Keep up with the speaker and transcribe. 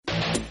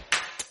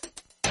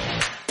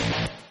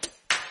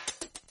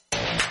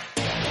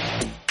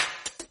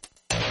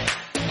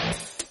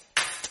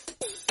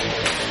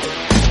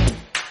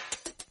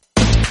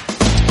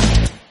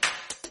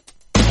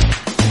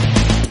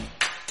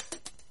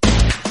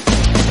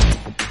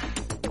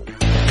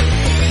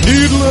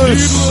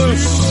Needless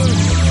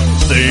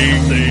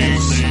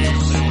Things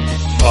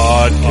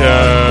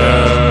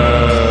Podcast.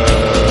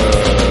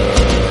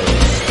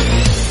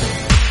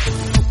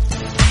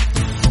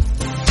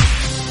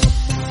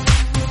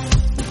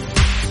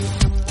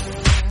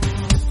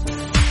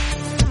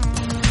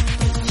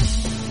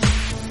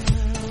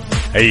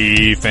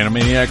 Hey,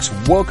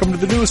 Phantomaniacs, welcome to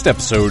the newest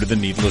episode of the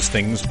Needless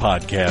Things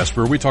Podcast,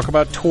 where we talk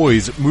about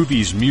toys,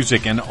 movies,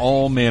 music, and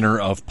all manner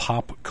of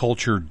pop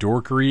culture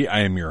dorkery.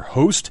 I am your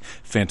host,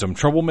 Phantom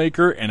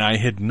Troublemaker, and I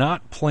had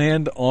not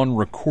planned on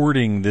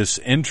recording this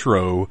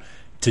intro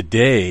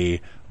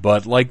today,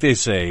 but like they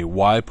say,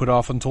 why put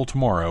off until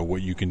tomorrow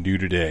what you can do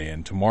today?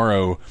 And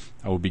tomorrow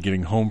I will be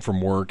getting home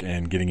from work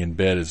and getting in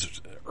bed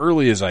as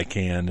early as I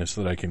can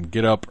so that I can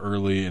get up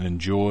early and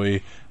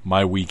enjoy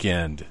my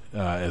weekend,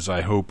 as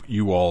I hope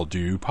you all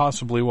do,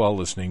 possibly while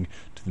listening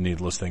to the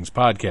Needless Things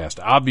Podcast.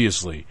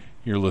 Obviously,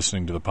 you're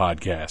listening to the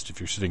podcast if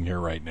you're sitting here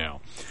right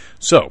now.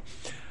 So,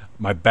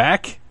 my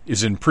back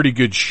is in pretty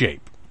good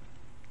shape,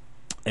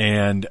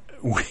 and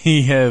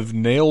we have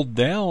nailed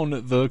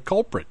down the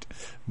culprit.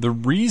 The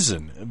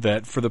reason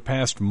that for the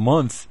past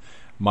month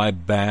my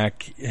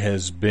back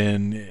has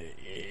been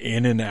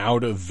in and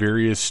out of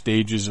various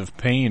stages of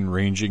pain,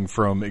 ranging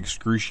from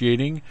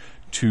excruciating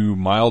to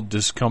mild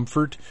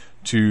discomfort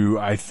to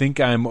I think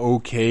I'm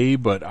okay,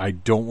 but I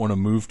don't want to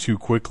move too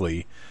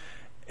quickly.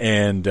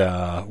 And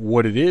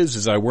what it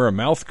is I wear a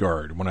mouth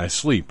guard when I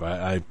sleep.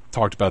 I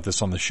talked about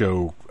this on the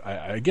show,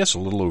 I guess a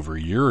little over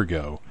a year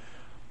ago,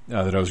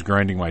 that I was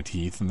grinding my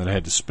teeth and that I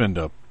had to spend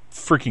a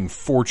freaking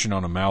fortune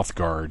on a mouth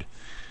guard.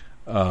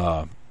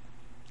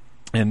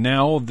 And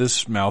now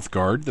this mouth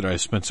guard that I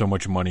spent so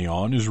much money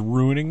on is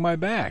ruining my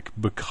back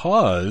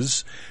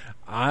because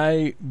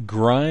I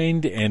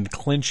grind and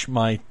clench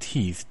my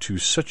teeth to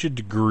such a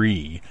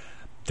degree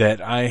that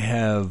I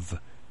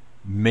have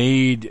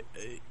made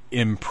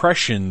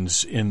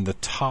impressions in the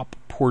top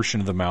portion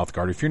of the mouth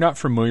guard. If you're not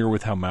familiar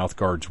with how mouth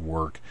guards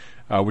work,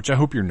 which I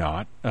hope you're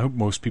not, I hope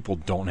most people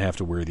don't have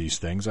to wear these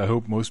things. I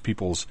hope most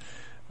people's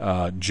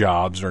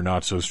jobs are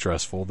not so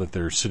stressful that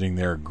they're sitting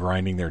there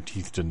grinding their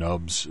teeth to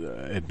nubs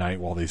at night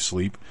while they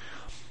sleep.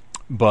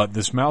 But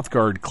this mouth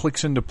guard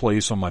clicks into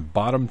place on my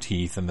bottom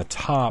teeth, and the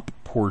top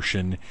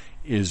portion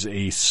is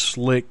a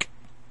slick,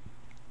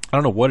 I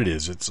don't know what it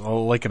is. It's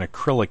like an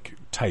acrylic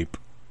type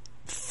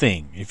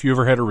thing. If you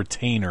ever had a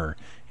retainer,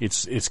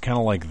 it's kind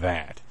of like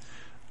that,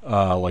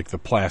 like the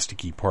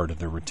plasticky part of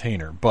the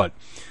retainer. But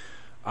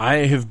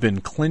I have been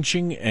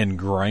clenching and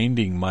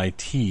grinding my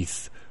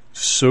teeth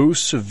so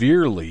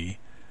severely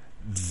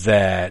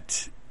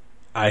that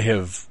I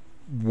have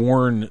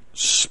worn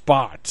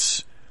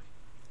spots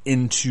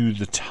into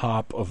the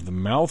top of the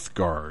mouth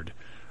guard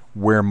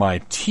where my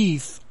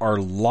teeth are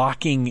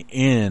locking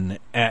in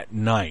at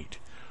night.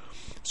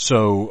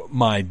 So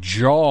my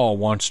jaw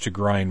wants to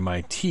grind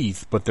my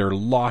teeth, but they're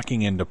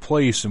locking into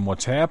place, and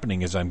what's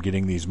happening is I'm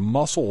getting these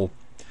my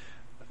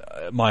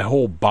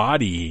whole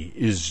body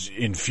is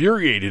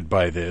infuriated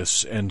by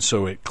this, and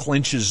so it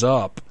clenches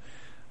up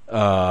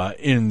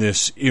in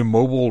this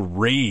immobile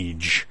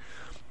rage,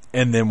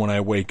 and then when I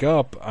wake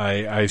up,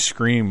 I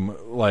scream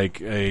like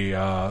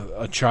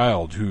a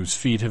child whose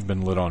feet have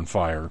been lit on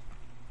fire.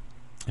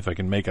 If I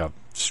can make a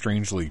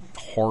strangely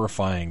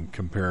horrifying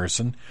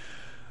comparison,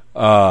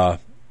 I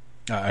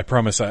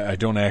promise I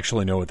don't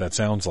actually know what that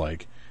sounds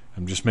like.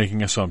 I'm just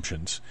making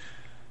assumptions.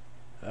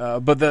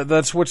 But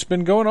that's what's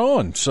been going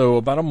on. So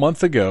about a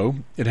month ago,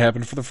 it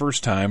happened for the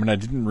first time, and I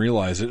didn't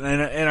realize it.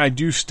 And I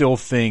do still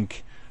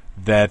think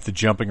that the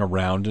jumping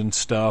around and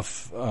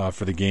stuff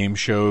for the game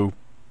show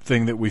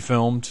thing that we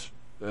filmed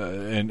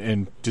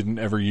and didn't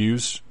ever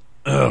use,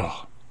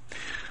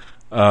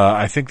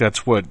 I think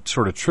that's what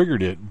sort of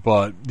triggered it.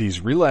 But these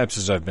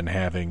relapses I've been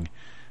having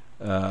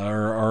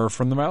are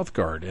from the mouth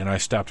guard, and I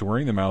stopped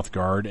wearing the mouth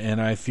guard,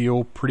 and I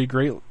feel pretty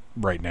great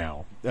right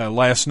now.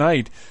 Last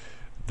night,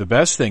 the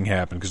best thing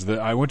happened because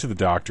I went to the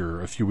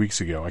doctor a few weeks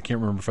ago. I can't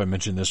remember if I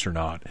mentioned this or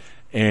not.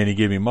 And he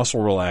gave me muscle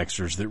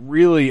relaxers that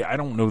really, I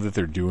don't know that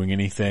they're doing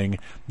anything.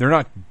 They're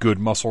not good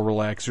muscle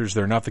relaxers.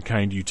 They're not the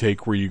kind you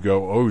take where you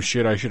go, oh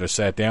shit, I should have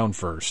sat down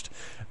first.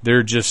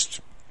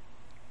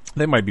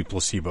 They might be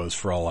placebos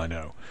for all I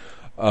know.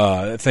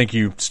 Thank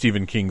you,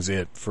 Stephen King's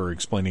It, for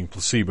explaining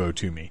placebo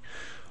to me.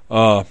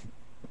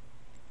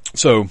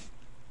 So,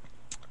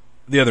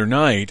 the other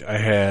night, I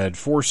had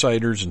 4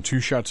 ciders and 2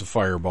 shots of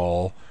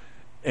Fireball.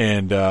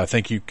 And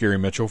thank you, Gary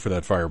Mitchell, for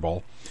that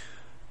Fireball.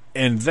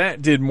 And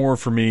that did more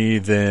for me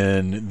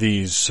than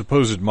these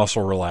supposed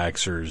muscle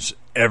relaxers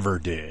ever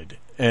did.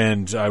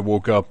 And I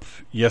woke up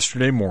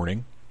yesterday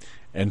morning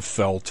and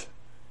felt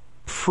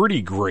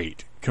pretty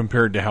great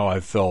compared to how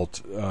I've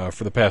felt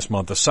for the past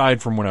month,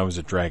 aside from when I was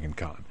at Dragon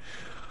Con.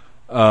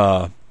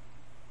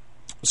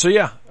 So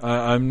yeah,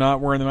 I'm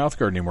not wearing the mouth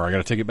guard anymore. I got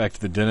to take it back to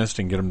the dentist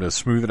and get them to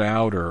smooth it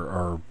out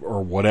or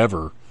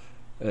whatever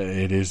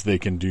it is they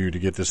can do to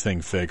get this thing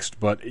fixed.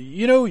 But,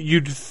 you know,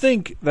 you'd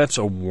think that's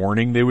a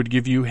warning they would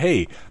give you.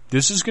 Hey,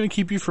 this is going to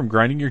keep you from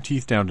grinding your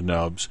teeth down to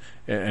nubs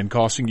and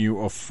costing you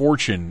a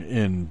fortune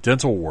in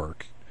dental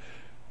work.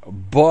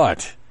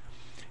 but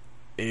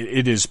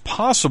it is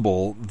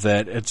possible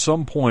that at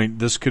some point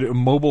this could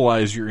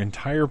immobilize your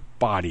entire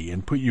body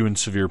and put you in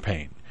severe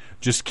pain.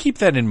 Just keep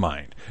that in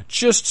mind.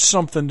 Just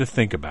something to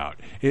think about.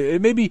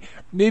 Maybe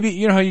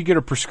you know how you get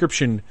a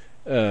prescription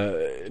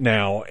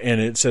now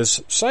and it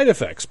says side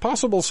effects,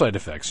 possible side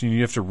effects, and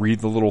you have to read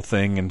the little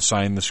thing and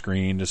sign the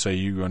screen to say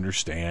you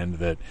understand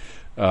that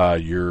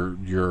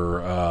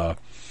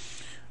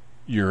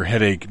your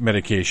headache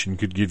medication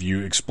could give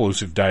you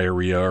explosive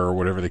diarrhea or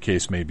whatever the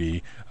case may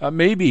be.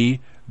 Maybe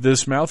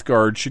this mouth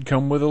guard should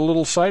come with a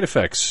little side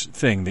effects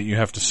thing that you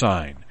have to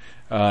sign.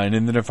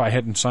 And then if I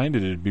hadn't signed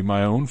it, it'd be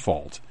my own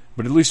fault.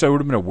 But at least I would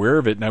have been aware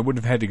of it, and I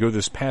wouldn't have had to go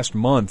this past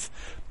month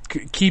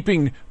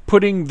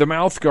putting the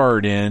mouth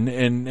guard in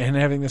and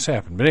having this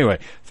happen. But anyway,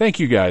 thank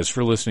you guys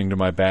for listening to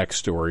my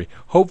backstory.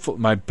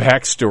 My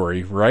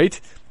backstory, right?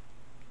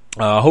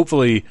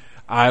 Hopefully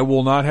I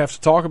will not have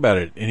to talk about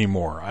it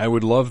anymore. I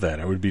would love that.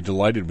 I would be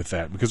delighted with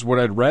that, because what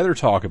I'd rather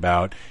talk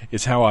about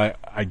is how I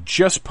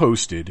just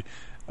posted.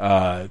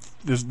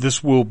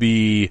 This will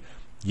be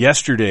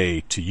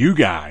yesterday to you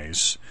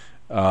guys,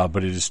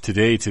 but it is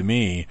today to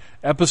me,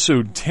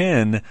 episode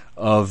 10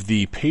 of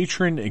the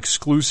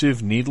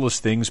patron-exclusive Needless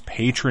Things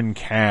Patron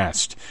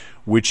Cast,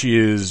 which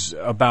is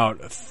about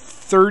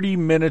 30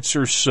 minutes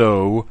or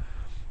so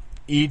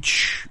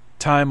each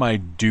time I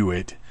do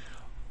it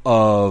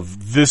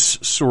of this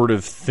sort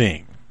of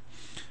thing.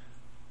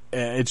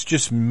 It's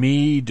just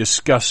me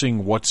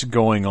discussing what's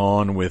going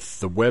on with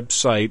the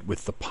website,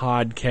 with the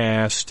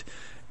podcast,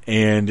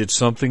 and it's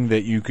something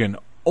that you can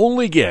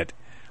only get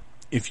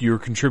if you're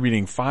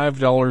contributing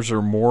 $5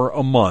 or more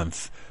a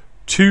month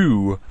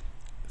to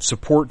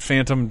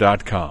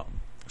supportphantom.com.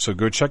 So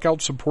go check out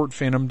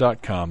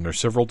supportphantom.com. There's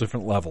several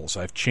different levels.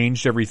 I've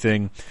changed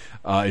everything.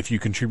 If you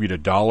contribute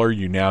 $1,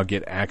 you now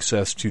get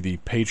access to the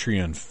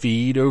Patreon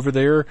feed over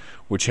there,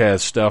 which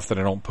has stuff that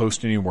I don't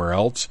post anywhere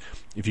else.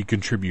 If you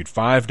contribute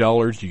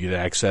 $5, you get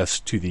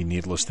access to the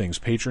Needless Things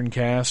Patron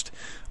Cast.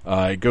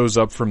 It goes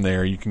up from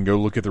there. You can go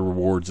look at the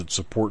rewards at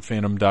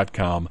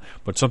supportphantom.com.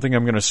 But something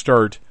I'm going to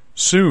start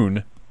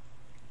soon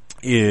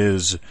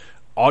is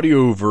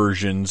audio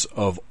versions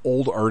of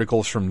old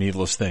articles from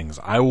Needless Things.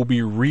 I will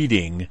be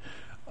reading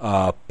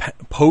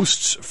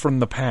posts from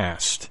the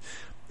past,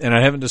 and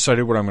I haven't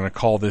decided what I'm going to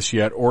call this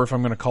yet, or if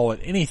I'm going to call it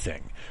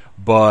anything.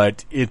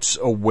 But it's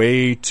a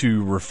way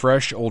to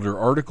refresh older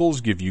articles,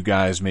 give you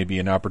guys maybe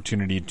an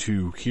opportunity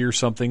to hear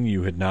something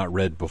you had not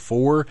read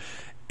before.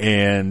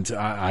 And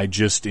I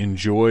just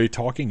enjoy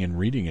talking and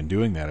reading and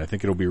doing that. I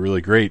think it'll be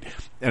really great.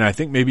 And I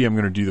think maybe I'm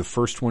going to do the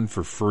first one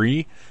for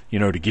free,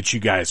 to get you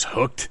guys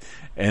hooked,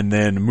 and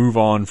then move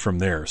on from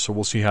there. So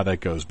we'll see how that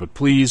goes. But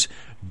please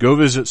go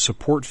visit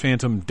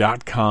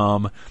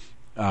supportphantom.com.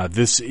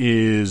 This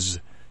is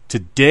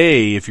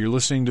today, if you're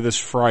listening to this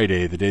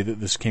Friday, the day that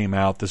this came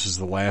out, this is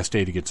the last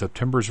day to get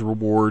September's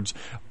rewards.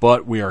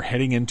 But we are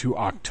heading into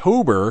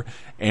October.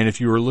 And if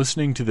you are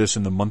listening to this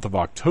in the month of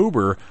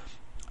October,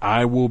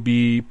 I will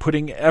be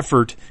putting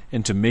effort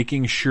into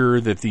making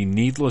sure that the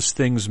Needless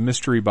Things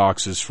mystery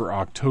boxes for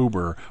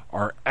October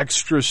are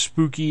extra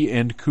spooky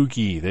and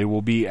kooky. They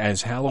will be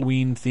as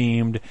Halloween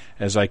themed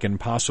as I can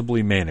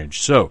possibly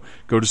manage. So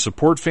go to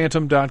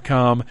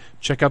supportphantom.com,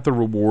 check out the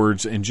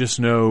rewards, and just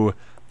know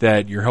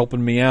that you're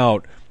helping me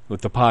out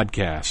with the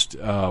podcast,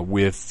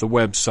 with the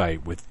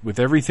website, with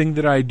everything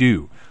that I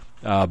do.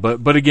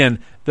 But again,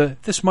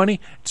 this money,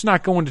 it's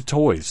not going to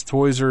toys.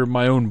 Toys are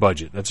my own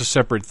budget. That's a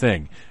separate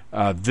thing.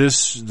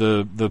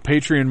 The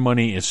Patreon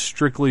money is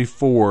strictly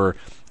for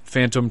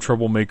Phantom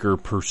Troublemaker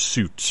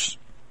Pursuits.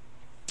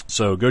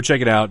 So go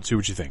check it out, see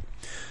what you think.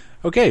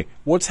 Okay,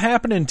 what's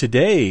happening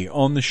today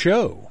on the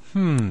show?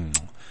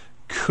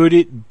 Could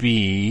it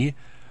be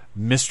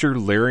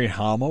Mr. Larry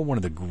Hama, one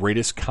of the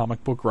greatest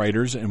comic book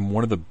writers and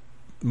one of the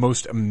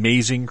most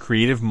amazing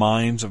creative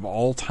minds of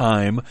all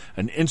time,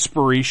 an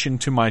inspiration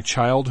to my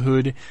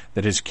childhood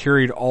that has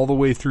carried all the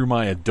way through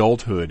my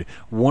adulthood,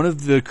 one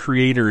of the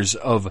creators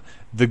of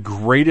the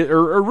greatest,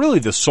 or really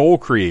the sole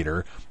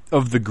creator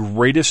of the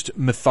greatest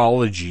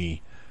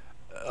mythology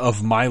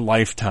of my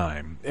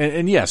lifetime.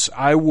 And yes,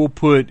 I will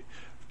put,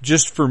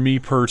 just for me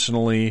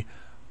personally,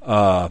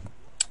 I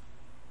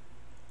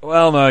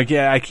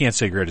can't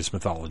say greatest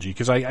mythology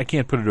because I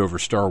can't put it over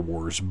Star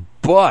Wars,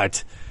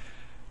 but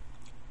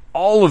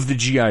all of the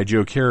G.I.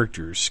 Joe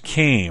characters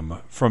came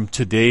from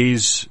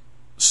today's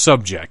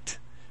subject,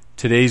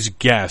 today's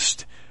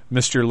guest,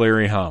 Mr.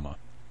 Larry Hama.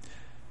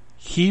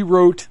 He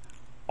wrote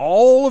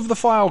all of the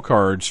file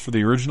cards for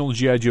the original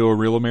G.I. Joe A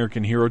Real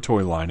American Hero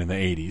toy line in the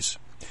 80s.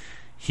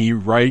 He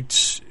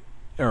wrote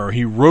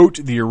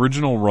the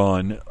original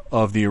run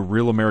of the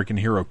Real American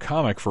Hero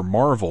comic for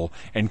Marvel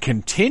and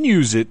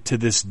continues it to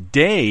this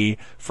day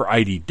for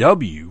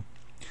IDW.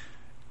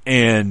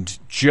 And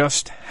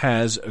just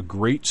has a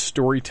great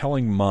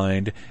storytelling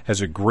mind, has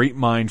a great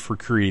mind for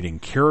creating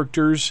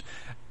characters,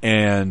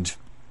 and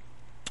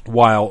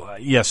while,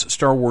 yes,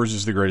 Star Wars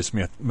is the greatest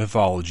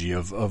mythology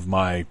of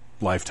my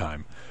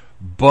lifetime,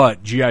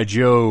 but G.I.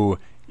 Joe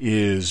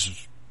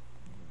is,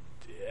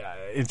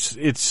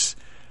 it's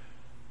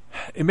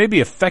it maybe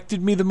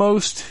affected me the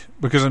most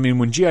because, I mean,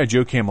 when G.I.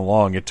 Joe came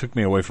along, it took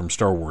me away from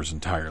Star Wars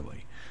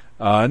entirely.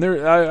 And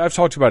I've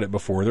talked about it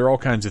before. There are all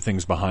kinds of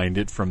things behind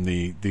it, from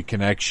the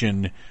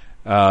connection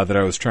that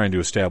I was trying to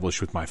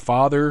establish with my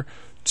father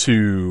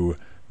to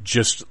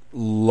just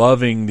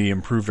loving the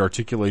improved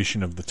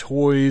articulation of the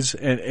toys,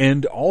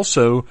 and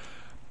also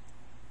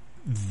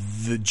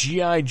the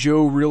G.I.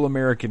 Joe Real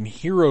American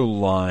Hero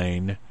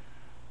line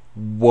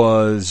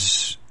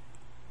was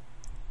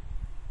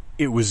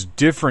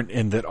different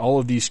in that all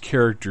of these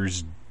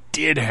characters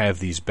did have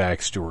these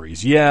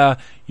backstories. Yeah,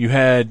 you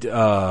had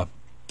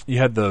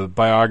the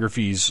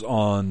biographies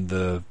on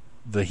the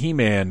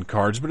He-Man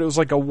cards, but it was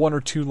like a 1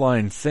 or 2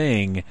 line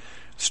thing.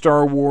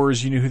 Star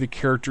Wars, you knew who the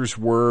characters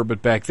were,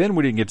 but back then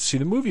we didn't get to see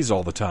the movies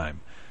all the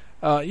time.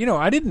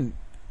 I didn't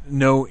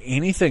know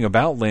anything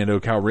about Lando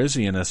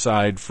Calrissian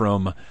aside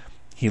from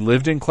he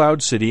lived in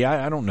Cloud City.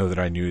 I don't know that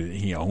I knew that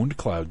he owned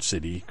Cloud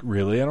City,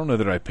 really. I don't know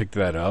that I picked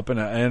that up, and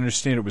I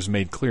understand it was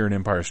made clear in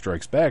Empire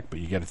Strikes Back, but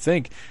you got to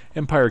think,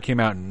 Empire came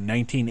out in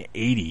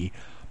 1980,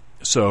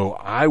 so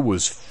I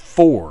was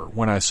 4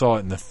 when I saw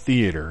it in the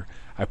theater.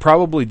 I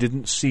probably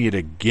didn't see it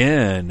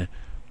again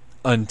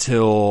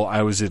until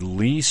I was at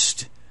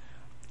least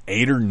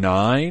 8 or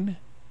 9,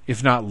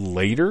 if not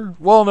later.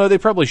 Well, no, they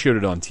probably showed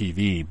it on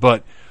TV,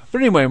 but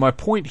anyway, my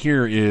point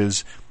here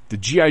is the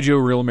G.I. Joe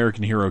Real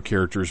American Hero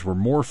characters were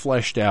more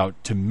fleshed out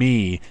to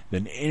me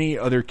than any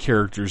other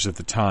characters at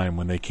the time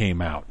when they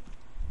came out.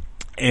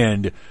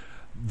 And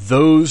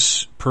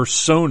those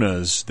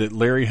personas that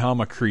Larry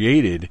Hama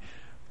created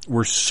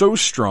were so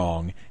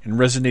strong and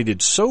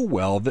resonated so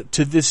well that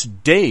to this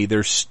day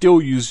they're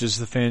still used as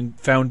the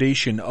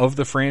foundation of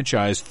the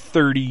franchise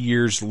 30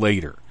 years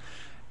later.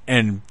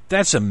 And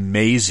that's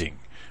amazing,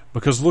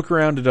 because look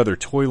around at other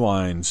toy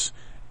lines,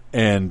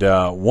 and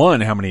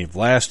one, how many have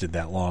lasted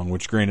that long,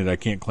 which granted I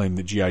can't claim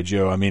that G.I.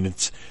 Joe, I mean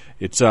it's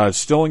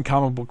still in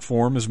comic book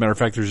form. As a matter of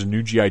fact, there's a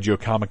new G.I. Joe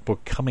comic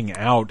book coming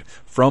out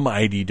from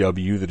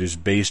IDW that is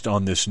based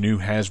on this new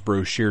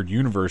Hasbro shared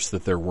universe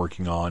that they're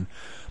working on.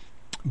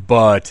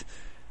 But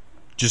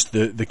just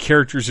the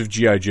characters of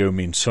G.I. Joe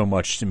mean so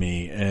much to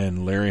me,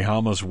 and Larry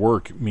Hama's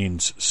work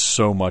means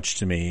so much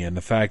to me. And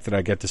the fact that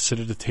I got to sit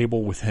at a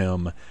table with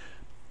him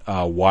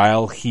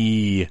while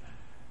he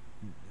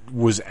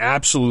was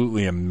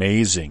absolutely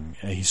amazing.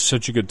 He's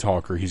such a good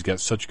talker. He's got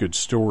such good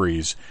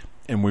stories.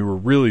 And we were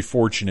really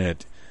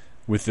fortunate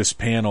with this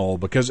panel,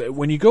 because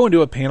when you go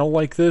into a panel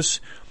like this,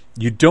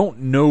 you don't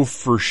know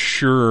for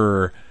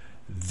sure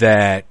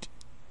that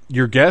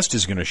your guest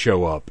is going to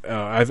show up.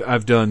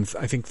 I've done,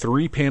 I think,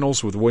 3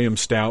 panels with William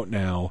Stout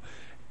now,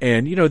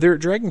 and they're at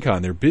Dragon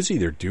Con. They're busy.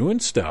 They're doing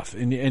stuff,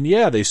 and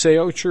yeah, they say,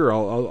 "Oh, sure,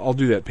 I'll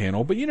do that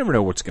panel," but you never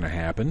know what's going to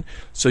happen.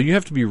 So you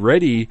have to be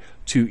ready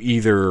to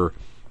either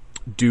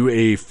do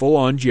a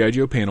full-on G.I.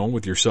 Joe panel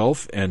with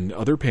yourself and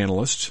other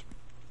panelists,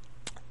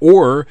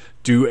 or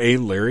do a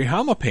Larry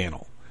Hama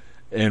panel,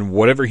 and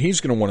whatever he's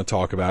going to want to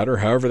talk about, or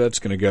however that's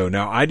going to go.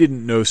 Now, I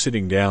didn't know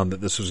sitting down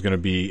that this was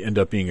going to end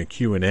up being a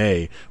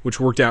Q&A, which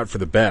worked out for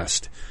the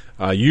best.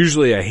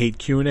 Usually I hate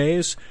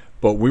Q&As,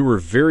 but we were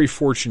very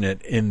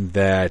fortunate in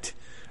that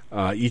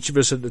each of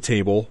us at the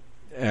table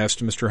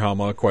asked Mr.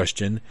 Hama a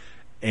question,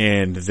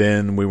 and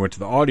then we went to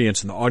the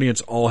audience, and the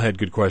audience all had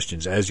good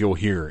questions, as you'll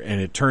hear,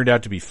 and it turned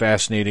out to be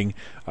fascinating.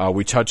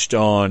 We touched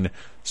on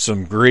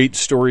some great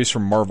stories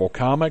from Marvel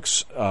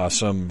Comics,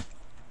 some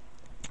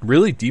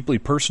really deeply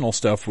personal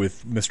stuff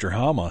with Mr.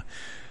 Hama.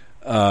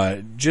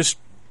 Just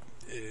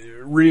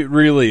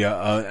really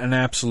an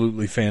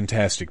absolutely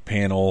fantastic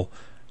panel.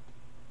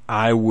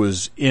 I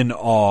was in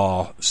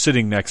awe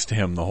sitting next to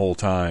him the whole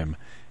time.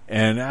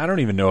 And I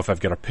don't even know if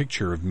I've got a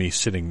picture of me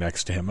sitting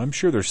next to him. I'm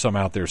sure there's some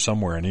out there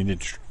somewhere, and I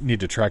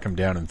need to track him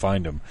down and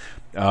find him.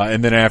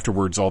 And then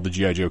afterwards, all the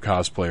G.I. Joe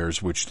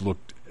cosplayers, which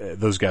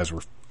those guys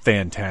were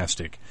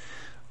fantastic.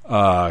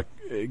 Got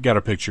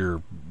a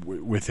picture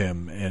with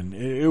him, and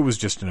it was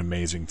just an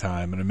amazing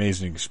time, an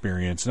amazing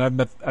experience.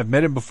 And I've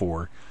met him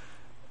before,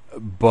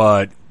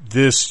 but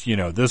this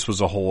was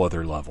a whole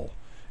other level.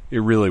 It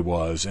really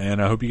was,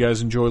 and I hope you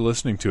guys enjoy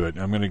listening to it.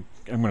 I'm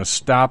gonna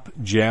stop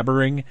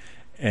jabbering,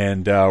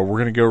 and we're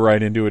gonna go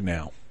right into it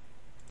now.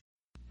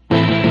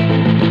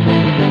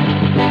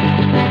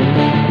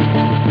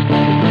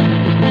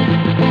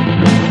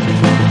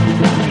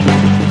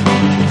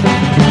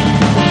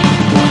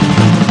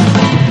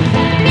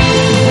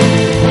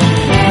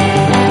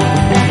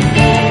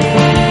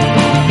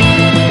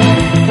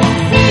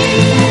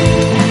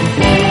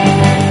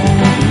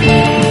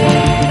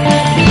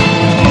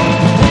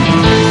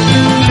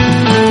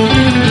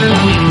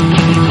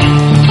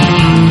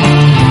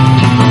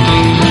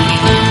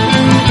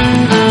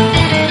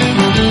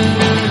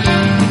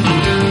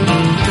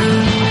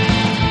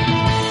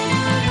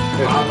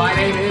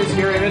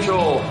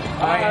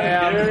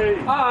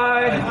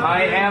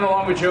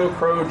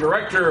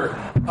 Director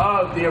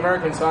of the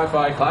American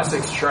Sci-Fi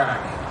Classics track.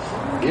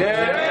 Yay!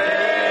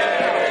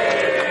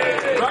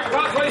 Dragon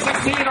Con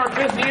 2016, our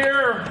 5th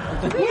year.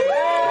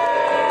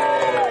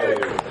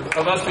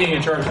 of us being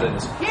in charge of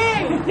this.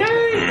 Yay!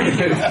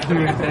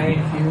 Thank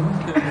you.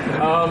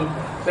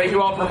 Thank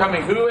you all for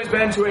coming. Who has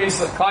been to a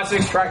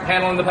Classics track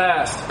panel in the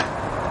past?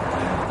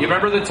 You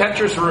remember the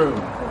Tetris room?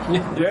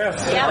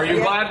 Yes. Are you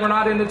glad we're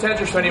not in the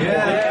Tetris anymore?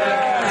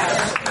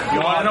 Yes.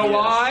 You want to know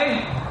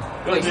why?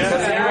 Good.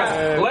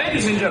 Yes.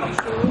 Ladies and gentlemen,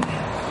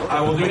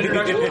 I will do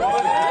introduction.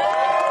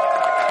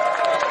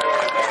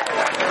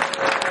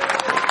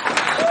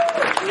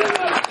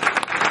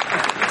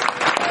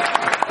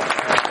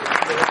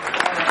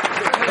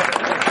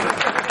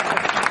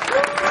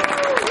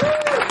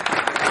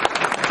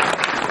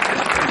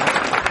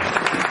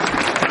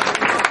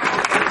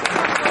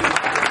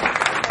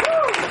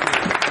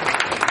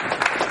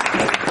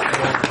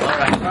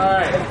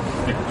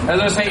 As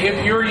I was saying,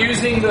 if you're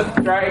using the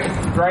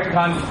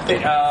DragonCon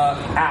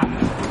app,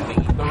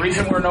 the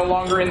reason we're no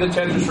longer in the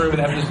Tetris room and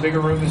have this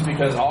bigger room is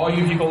because all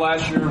you people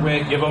last year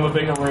went, give them a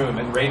bigger room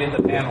and rated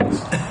the panels.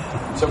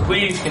 So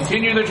please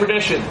continue the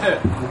tradition.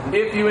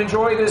 If you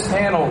enjoy this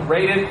panel,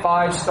 rate it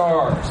 5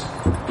 stars.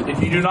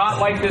 If you do not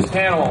like this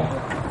panel,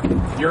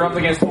 you're up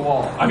against the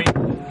wall. I mean,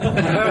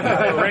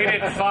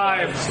 rated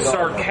 5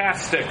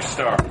 sarcastic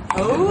stars.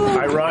 Ooh.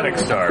 Ironic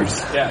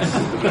stars. Yes.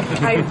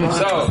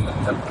 So,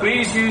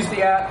 please use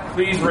the app.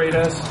 Please rate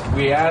us.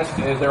 We ask.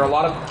 There are a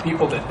lot of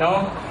people that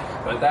don't,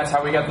 but that's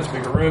how we got this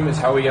bigger room. Is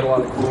how we get a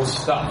lot of cool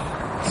stuff.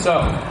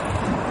 So,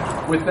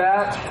 with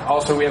that,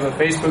 also we have a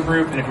Facebook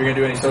group, and if you're going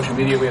to do any social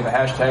media, we have a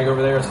hashtag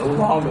over there. It's a little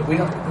long, but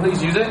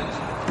please use it.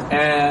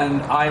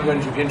 And I'm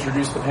going to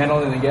introduce the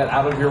panel and then get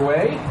out of your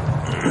way.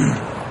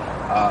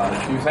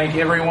 To thank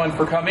everyone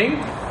for coming.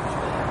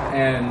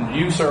 And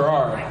you, sir,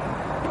 are...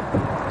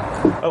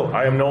 Oh,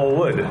 I am Noel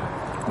Wood.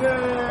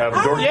 Of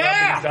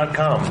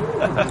DorkCostumes.com.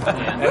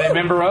 And a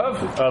member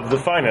of? Of the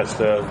finest,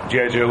 the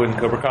G.I. Joe and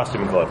Cobra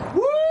Costume Club.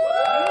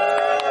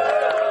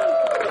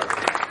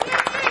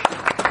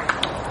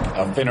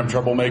 I'm Phantom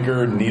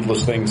Troublemaker,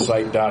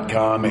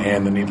 NeedlessThingsSite.com,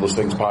 and the Needless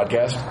Things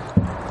Podcast.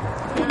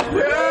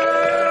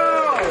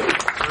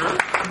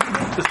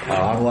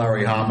 I'm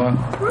Larry Hama.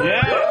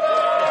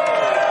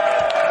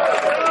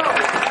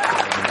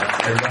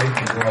 I write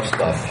and draw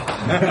stuff.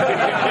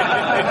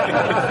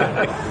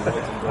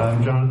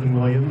 I'm Jonathan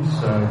Williams,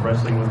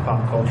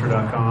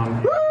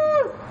 WrestlingWithPopCulture.com,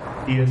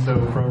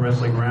 ESO Pro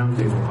Wrestling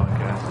Roundtable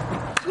Podcast.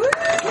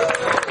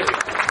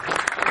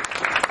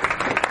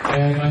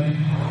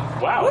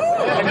 Wow.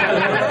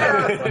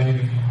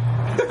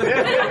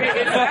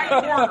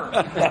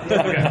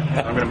 Okay,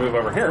 I'm going to move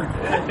over here.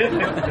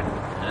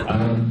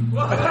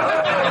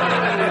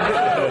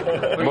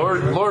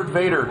 Lord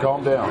Vader,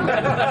 calm down.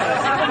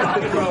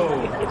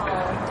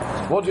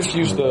 We'll just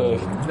use the...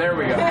 There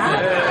we go. Fix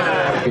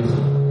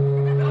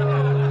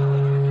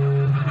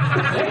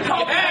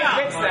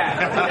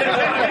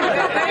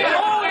that. They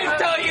always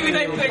tell you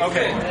they fix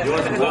it. You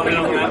want to blow me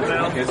on that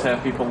now? Just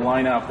have people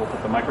line up. We'll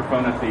put the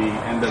microphone at the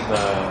end of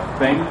the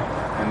thing,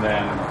 and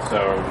then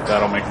so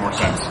that'll make more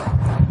sense.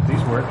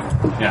 These work?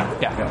 Yeah.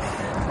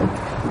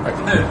 Right.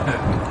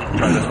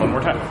 Try this one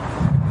more time.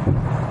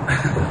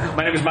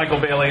 My name is Michael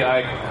Bailey.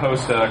 I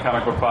host a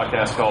comic book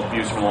podcast called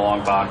Views from the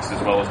Long Box, as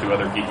well as do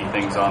other geeky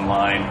things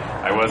online.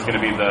 I was going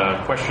to be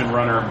the question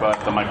runner, but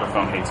the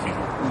microphone hates me.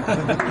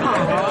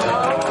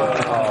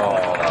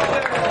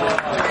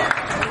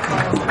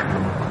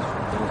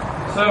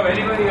 So,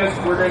 anybody else?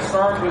 We're going to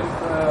start with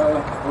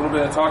a little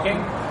bit of talking,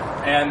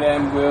 and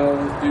then we'll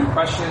do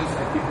questions.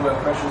 If people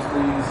have questions,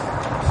 please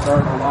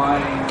start the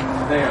line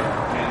there.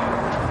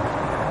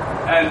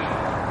 And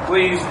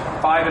please,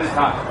 5 at a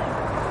time.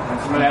 When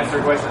someone asks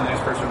their question, the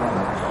next person will.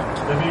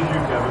 That means you,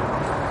 Kevin.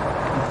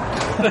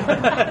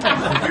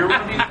 You're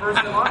going to be the first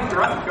in line.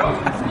 You're up. Go.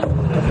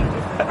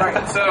 All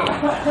right. So,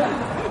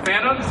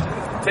 Phantoms,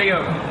 take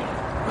over.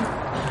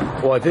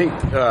 Well, I think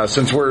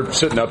since we're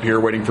sitting up here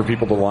waiting for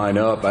people to line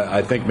up,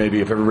 I think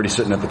maybe if everybody's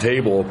sitting at the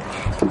table,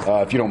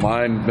 if you don't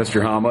mind,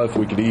 Mr. Hama, if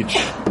we could each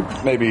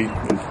maybe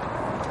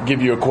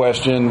give you a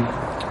question,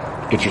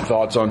 get your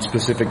thoughts on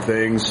specific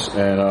things,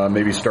 and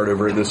maybe start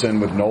over at this end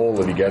with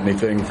Noel if you got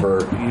anything for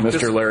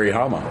Mr. Larry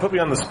Hama. Put me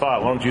on the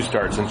spot. Why don't you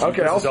start? Since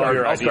Okay, I'll start.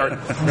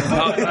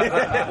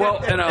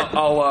 Well, and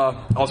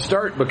I'll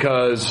start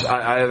because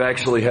I have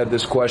actually had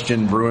this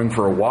question brewing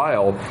for a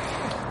while.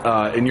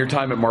 In your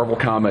time at Marvel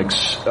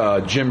Comics,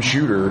 Jim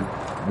Shooter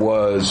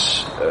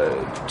was,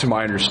 to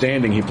my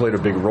understanding, he played a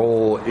big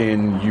role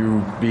in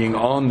you being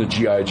on the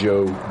G.I.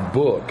 Joe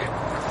book.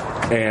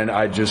 And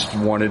I just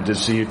wanted to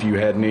see if you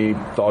had any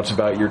thoughts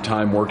about your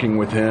time working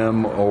with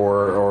him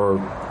or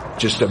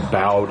just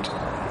about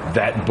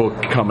that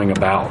book coming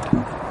about.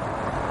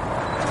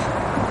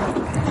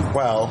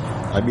 Well,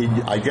 I mean,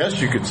 I guess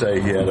you could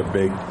say he had a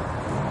big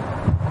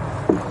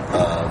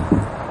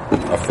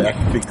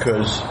effect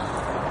because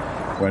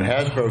when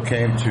Hasbro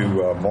came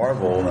to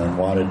Marvel and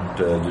wanted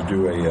to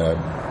do a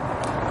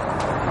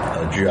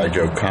G.I.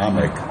 Joe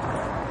comic,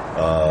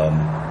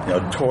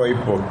 toy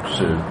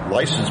books,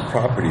 licensed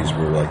properties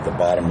were like the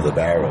bottom of the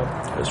barrel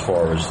as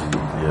far as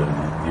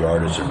the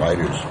artists and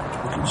writers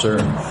were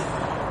concerned.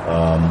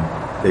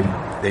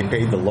 They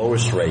paid the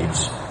lowest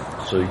rates,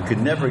 So you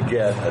could never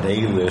get an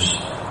A-list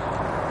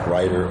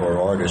writer or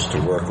artist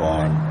to work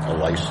on a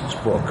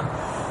licensed book.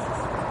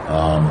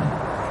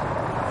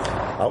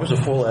 I was a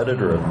full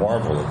editor at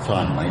Marvel at the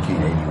time,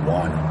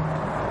 1981,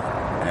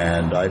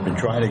 and I've been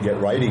trying to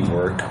get writing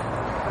work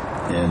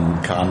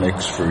in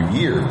comics for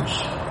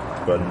years.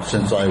 But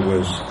since I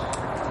was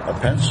a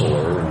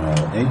penciler and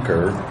an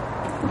inker,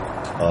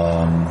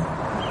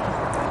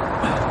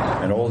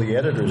 and all the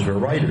editors were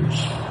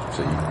writers,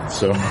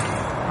 so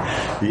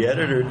the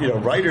editor,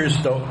 writers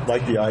don't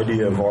like the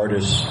idea of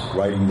artists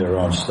writing their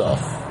own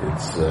stuff. It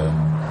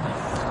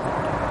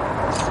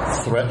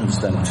threatens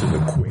them to the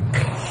quick.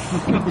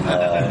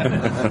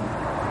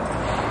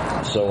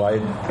 So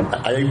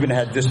I even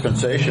had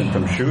dispensation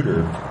from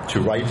Shooter to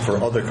write for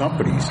other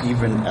companies,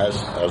 even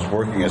as I was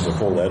working as a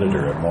full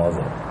editor at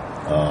Marvel.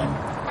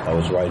 I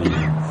was writing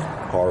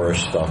horror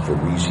stuff for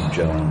Wheezy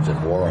Jones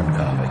and Warren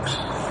Comics.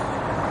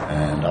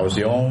 And I was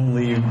the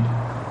only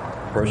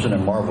person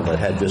in Marvel that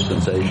had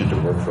dispensation to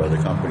work for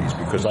other companies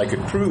because I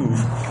could prove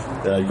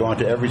that I'd gone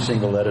to every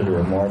single editor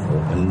at Marvel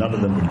and none of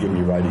them would give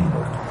me writing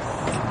work.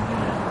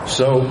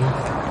 So,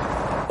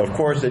 of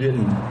course, they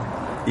didn't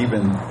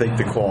even think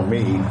to call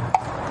me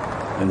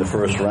in the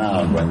first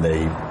round when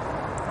they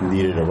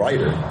needed a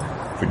writer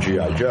for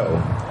G.I.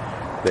 Joe.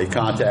 They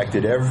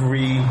contacted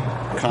every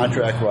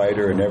contract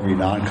writer and every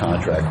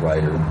non-contract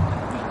writer,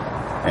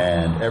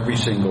 and every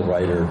single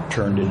writer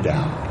turned it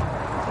down.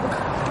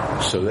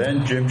 So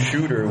then Jim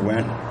Shooter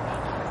went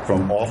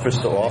from office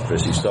to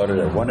office. He started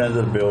at one end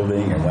of the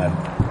building and went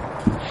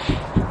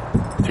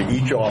to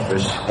each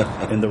office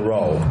in the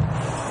row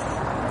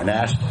and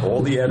asked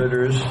all the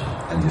editors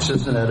and the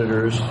assistant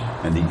editors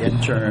and the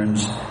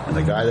interns and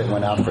the guy that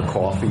went out for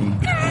coffee,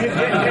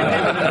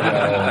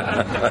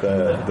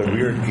 the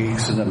weird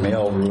geeks in the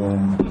mail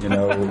room,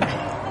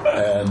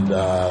 and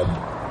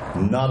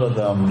none of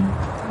them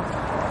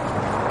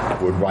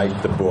would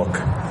write the book.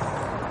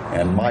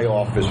 And my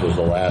office was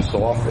the last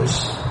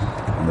office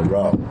in the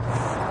row.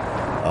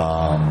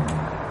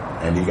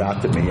 And he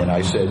got to me and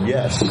I said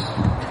yes,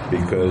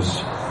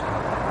 because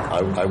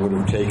I would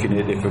have taken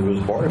it if it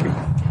was Barbie.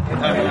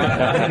 I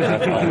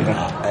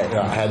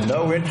had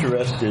no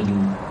interest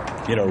in,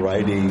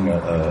 writing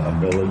a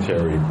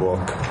military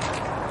book.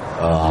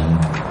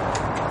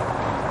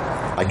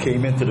 I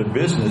came into the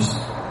business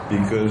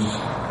because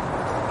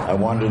I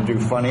wanted to do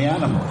funny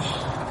animals.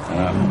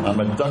 I'm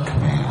a duck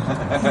man.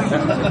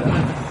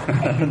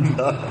 And,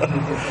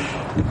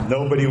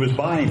 nobody was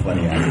buying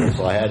funny animals.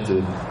 So I had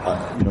to,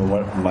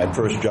 my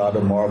first job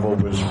at Marvel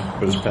was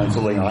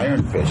penciling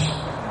Iron Fist.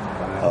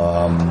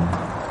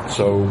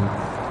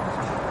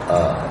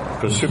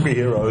 For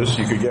superheroes,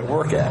 you could get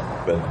work at,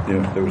 but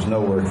there was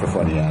no work for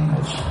funny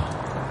animals.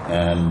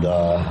 And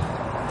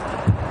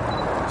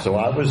so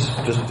I was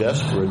just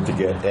desperate to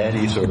get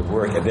any sort of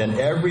work. And then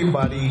every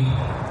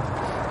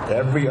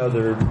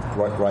other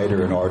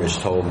writer and artist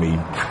told me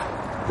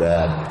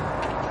that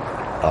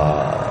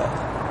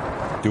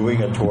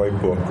doing a toy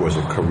book was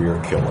a career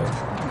killer.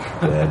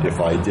 That if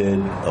I did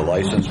a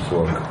licensed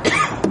book,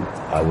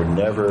 I would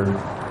never,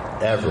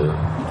 ever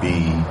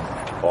be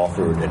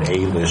offered an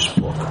A-list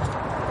book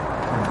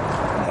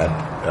at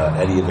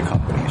any of the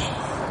companies.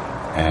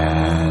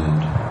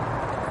 And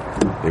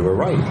they were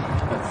right.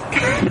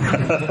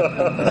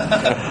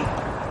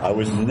 I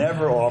was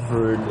never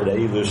offered an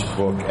A-list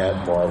book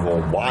at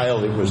Marvel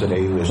while it was an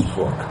A-list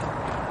book.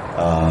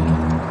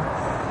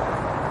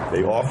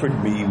 They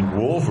offered me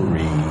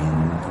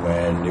Wolverine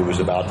when it was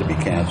about to be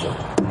canceled.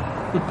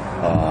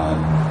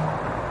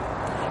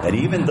 And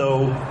even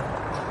though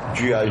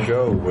G.I.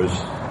 Joe was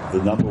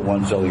the number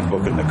one selling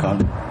book in the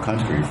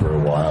country for a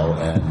while,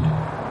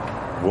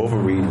 and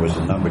Wolverine was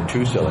the number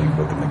 2 selling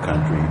book in the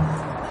country,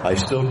 I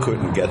still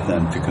couldn't get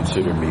them to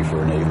consider me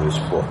for an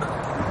A-list book.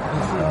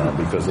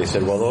 Because they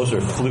said, well, those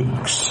are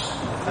flukes.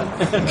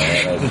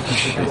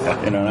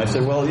 And I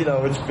said, well,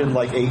 it's been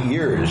like 8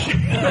 years.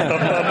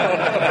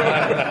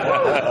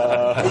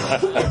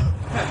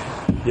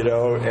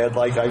 And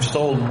like I've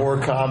sold more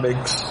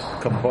comics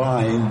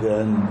combined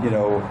than,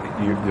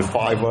 the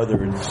 5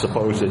 other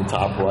supposed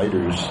top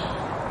writers,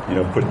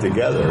 put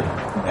together.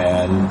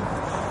 And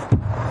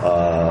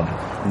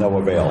no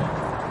avail.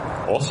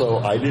 Also,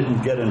 I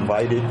didn't get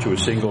invited to a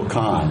single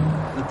con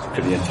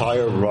for the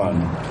entire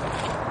run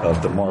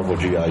of the Marvel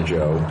G.I.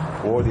 Joe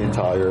or the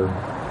entire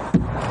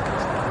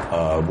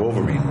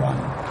Wolverine run.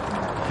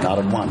 Not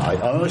a one. I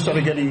only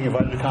started getting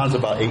invited to cons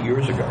about 8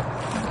 years ago.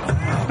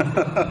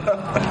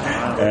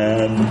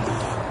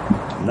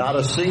 And not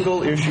a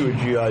single issue of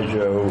G.I.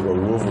 Joe or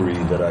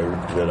Wolverine that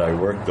I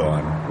worked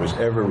on was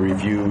ever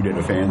reviewed in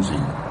a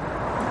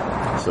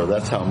fanzine. So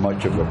that's how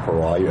much of a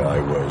pariah I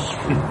was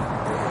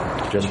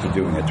just for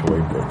doing a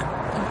toy book.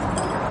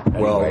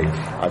 Anyway,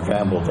 I've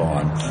rambled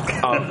on.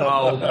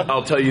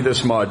 I'll tell you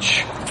this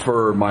much.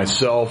 For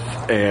myself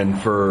and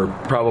for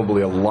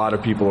probably a lot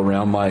of people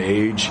around my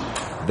age,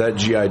 that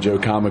G.I. Joe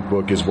comic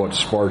book is what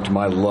sparked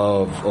my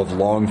love of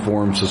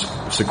long-form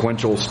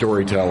sequential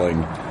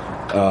storytelling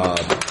because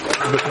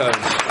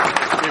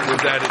it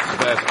was at its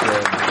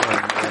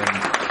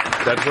best.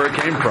 That's where it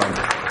came from.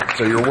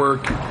 So your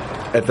work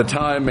at the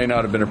time may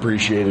not have been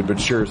appreciated, but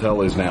sure as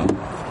hell is now.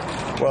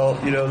 Well,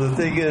 the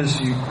thing is,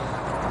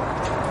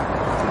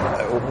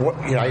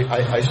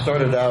 I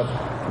started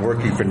out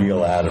working for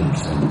Neil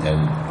Adams and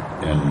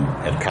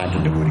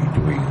continuity,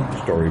 doing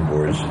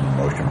storyboards and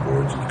motion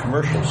boards and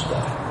commercial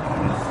stuff.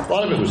 A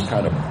lot of it was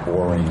kind of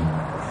boring,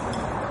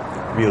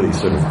 really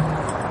sort of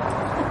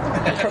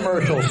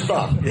commercial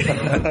stuff.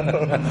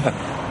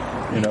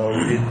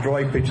 You'd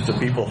draw pictures of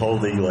people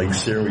holding like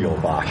cereal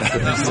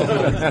boxes.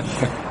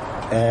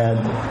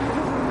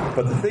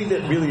 But the thing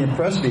that really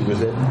impressed me was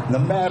that no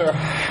matter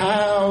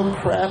how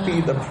crappy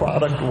the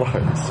product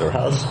was or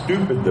how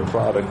stupid the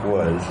product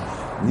was,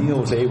 Neil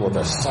was able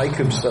to psych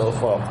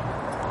himself up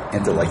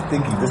into like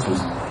thinking this was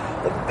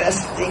the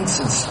best thing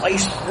since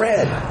sliced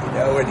bread,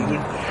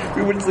 and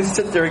we would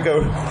sit there and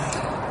go,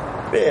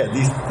 man,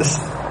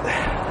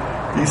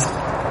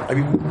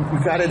 we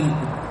got in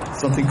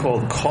something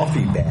called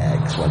coffee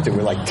bags once. They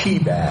were like tea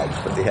bags,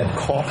 but they had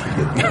coffee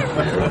in them.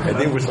 And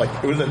it was a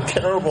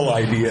terrible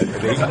idea. And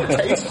they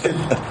tasted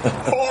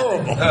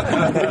horrible.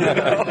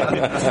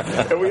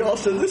 And we all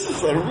said, this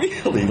is a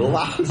really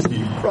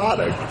lousy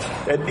product.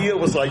 And Neil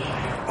was like,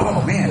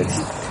 oh man,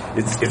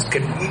 it's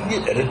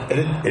convenient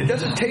and it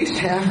doesn't taste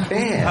half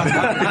bad.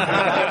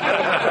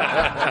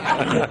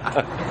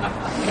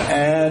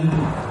 And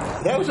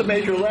that was a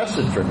major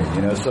lesson for me,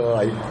 So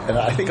I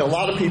think a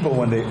lot of people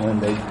when they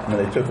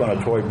took on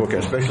a toy book,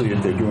 especially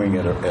if they're doing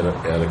it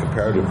at a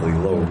comparatively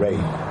low rate,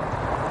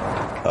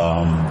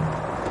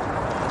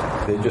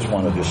 they just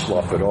wanted to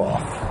slough it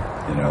off,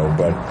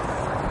 But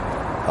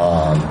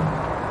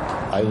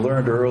I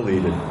learned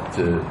early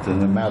to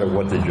no matter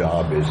what the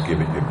job is,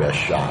 give it your best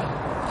shot,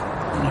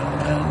 And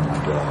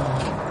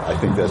I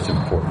think that's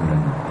important in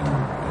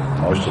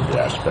most of the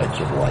aspects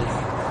of life.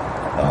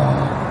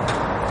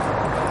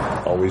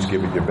 Always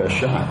give it your best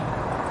shot.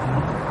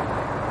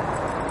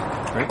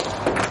 Great.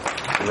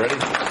 You ready?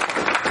 I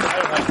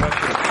have one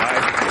question.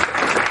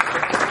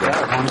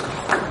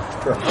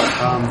 Sure.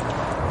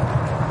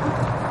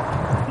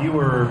 You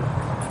were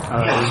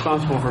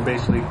responsible for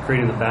basically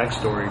creating the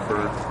backstory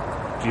for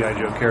G.I.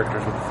 Joe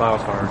characters with the file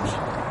cards.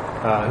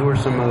 Who are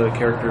some of the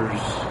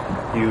characters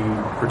you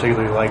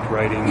particularly liked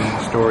writing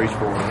stories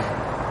for?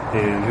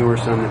 And who are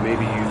some that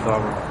maybe you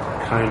thought were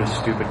kind of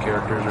stupid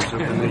characters or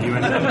something that you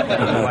ended up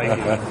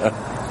liking?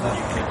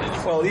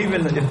 Well,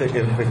 even if the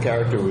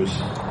character was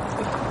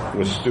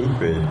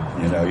stupid,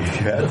 you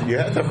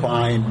had to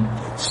find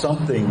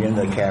something in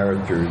the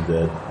character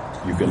that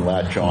you can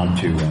latch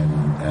onto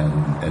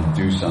and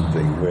do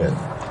something with.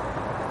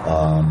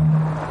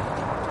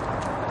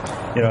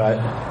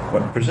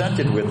 When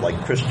presented with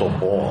like Crystal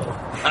Ball,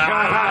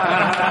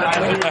 I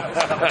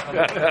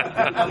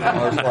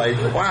was like,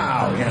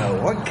 wow,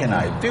 what can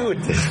I do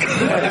with this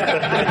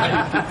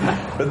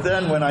guy? But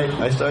then when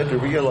I started to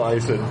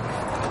realize that,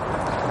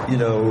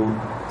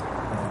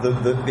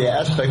 the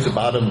aspects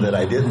about him that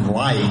I didn't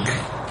like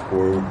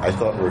or I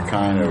thought were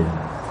kind of,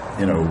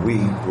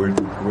 weak were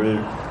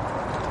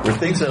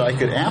things that I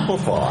could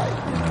amplify,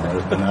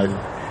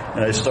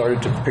 and I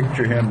started to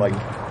picture him like,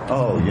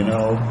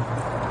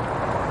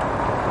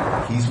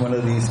 he's one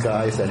of these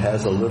guys that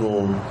has a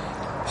little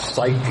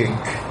psychic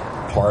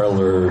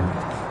parlor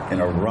in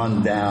a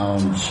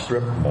rundown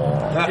strip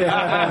mall.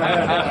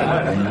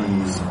 And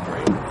he's,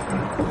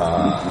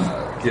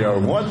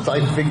 once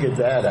I figured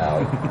that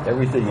out,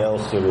 everything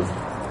else sort of,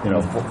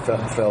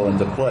 fell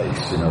into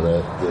place.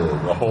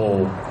 The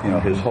whole,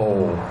 his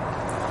whole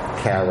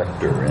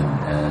character,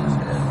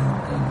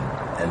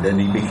 and then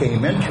he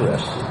became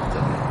interesting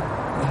to me.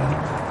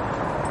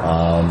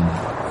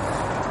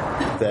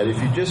 That if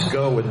you just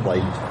go with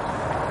the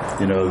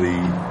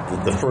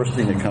first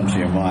thing that comes to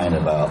your mind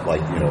about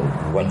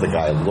what the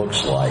guy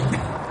looks like,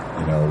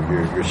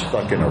 you're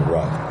stuck in a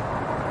rut.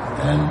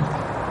 And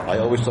I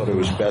always thought it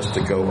was best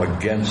to go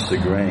against the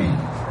grain,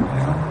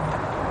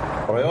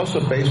 But I also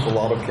based a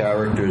lot of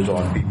characters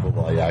on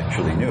people I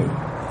actually knew,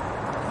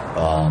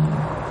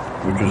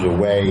 which was a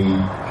way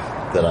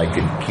that I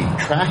could keep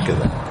track of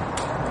them,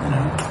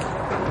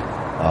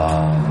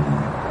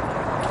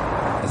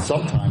 And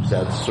sometimes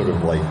that's sort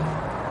of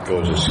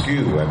goes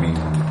askew. I mean,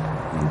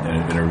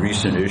 in a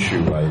recent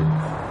issue,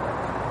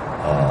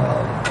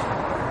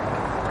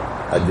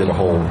 I did a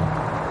whole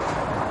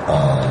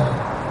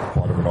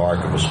part of an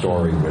arc of a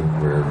story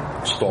where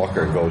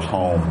Stalker goes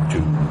home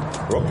to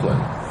Brooklyn,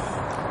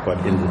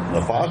 but in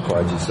the file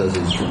cards it says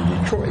he's from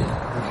Detroit.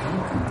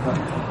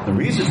 The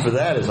reason for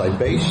that is I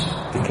based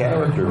the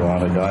character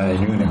on a guy I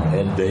knew named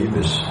Ed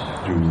Davis,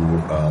 who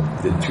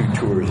did 2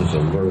 tours as a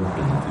LERP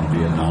in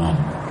Vietnam.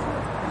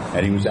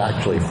 And he was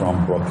actually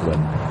from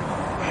Brooklyn.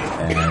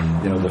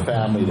 And, the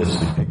family that's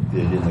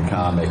depicted in the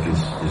comic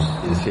is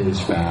his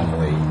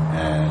family.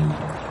 And,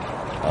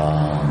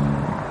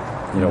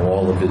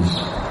 all of his,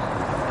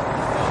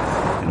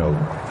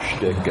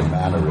 shtick and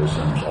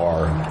mannerisms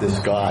are this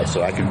guy.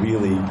 So I could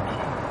really,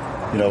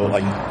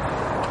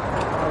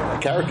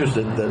 characters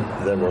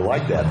that were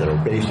like that are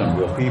based on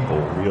real people,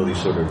 really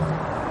sort of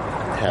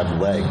have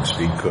legs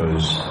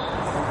because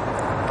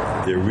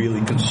they're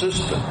really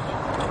consistent.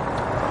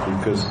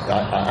 Because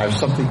I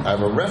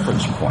have a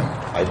reference point.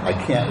 I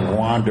can't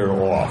wander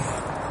off,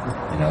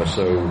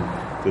 so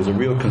there's a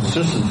real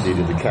consistency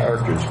to the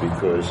characters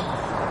because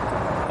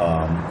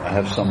I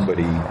have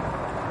somebody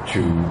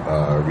to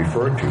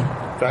refer to.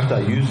 In fact,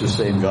 I use the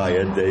same guy,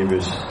 Ed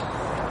Davis,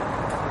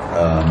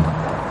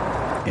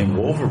 in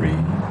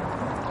Wolverine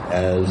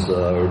as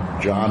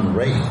John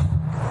Wraith.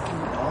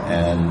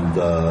 And,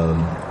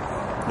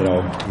 he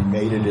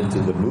made it into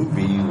the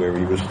movie where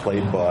he was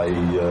played by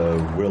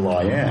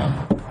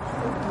Will.i.am.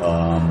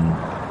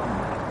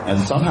 And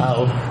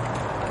somehow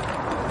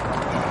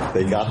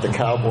they got the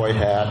cowboy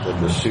hat and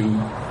the suit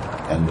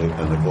and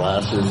the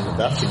glasses. And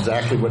that's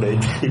exactly what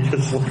Ed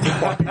Davis looked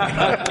like.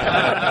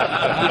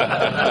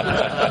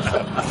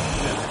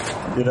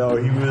 He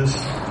was,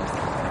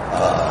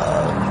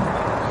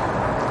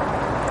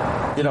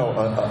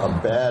 a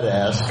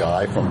badass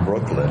guy from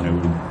Brooklyn who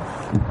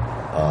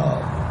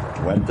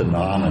went to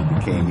Nam and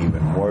became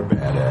even more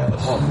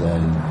badass.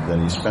 And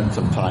then he spent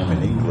some time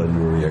in England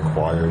where he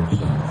acquired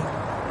some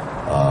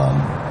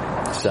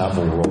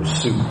Savile Row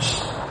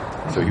suits.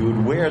 So he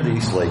would wear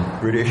these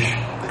British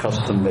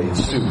custom-made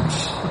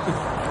suits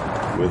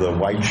with a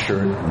white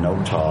shirt,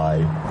 no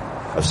tie,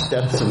 a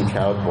Stetson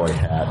cowboy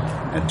hat,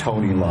 and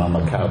Tony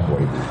Lama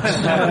cowboy boots.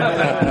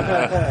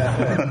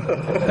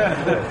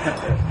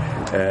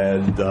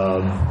 And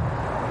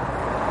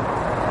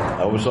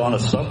I was on a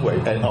subway,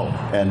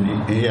 and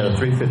he had a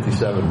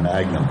 .357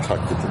 Magnum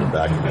tucked into the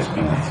back of his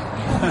pants.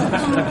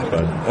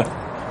 But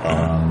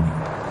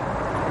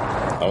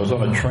I was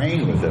on a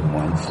train with him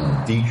once,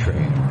 a D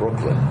train in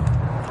Brooklyn,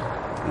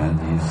 and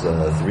these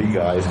three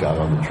guys got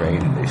on the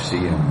train, and they see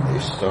him, and they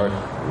start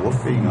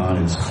woofing on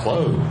his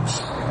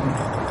clothes.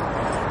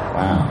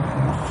 Wow.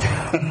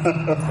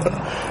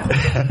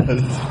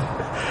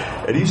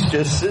 And he's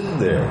just sitting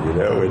there,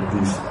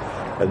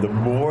 and the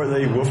more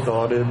they woofed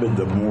on him and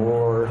the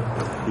more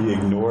he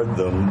ignored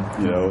them,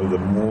 the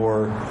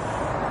more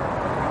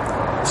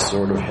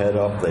sort of head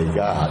up they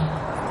got.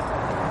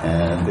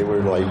 And they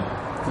were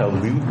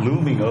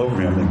looming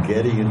over him and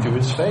getting into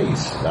his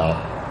face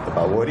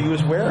about what he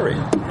was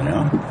wearing,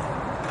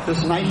 This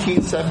is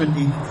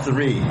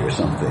 1973 or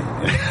something,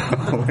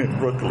 in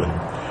Brooklyn.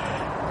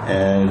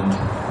 And,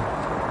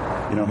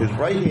 his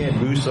right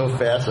hand moved so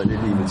fast I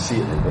didn't even see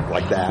it. It looked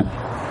like that.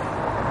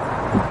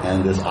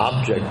 And this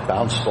object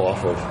bounced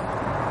off of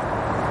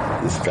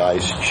this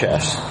guy's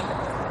chest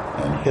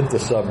and hit the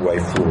subway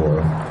floor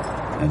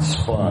and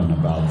spun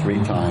about 3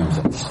 times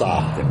and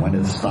stopped. And when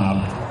it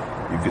stopped,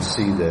 you could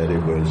see that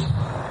it was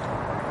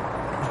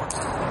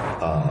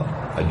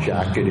a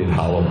jacketed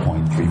hollow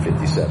point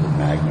 .357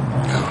 Magnum.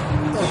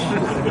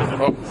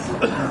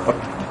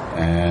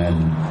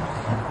 And,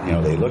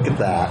 they look at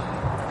that,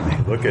 and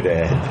they look at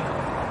Ed,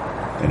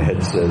 and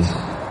Ed says,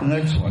 the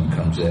next one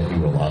comes at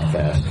you a lot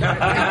faster.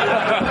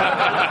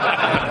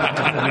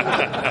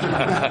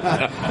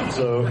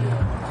 So,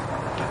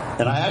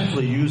 and I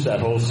actually used that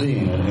whole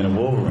scene in a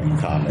Wolverine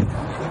comic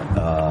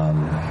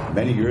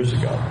many years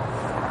ago.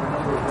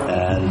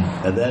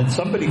 And then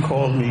somebody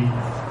called me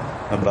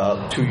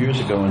about 2 years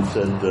ago and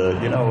said,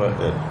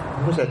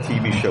 what was that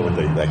TV show with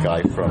that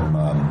guy from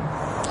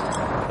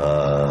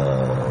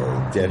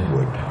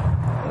Deadwood?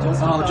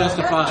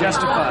 Justified.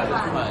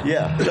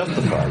 Yeah,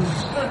 Justified.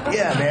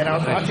 Yeah, man, I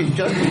was watching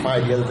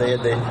Justified the other day,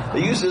 and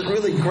they used this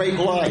really great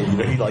line.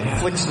 He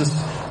flicks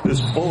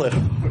this bullet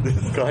with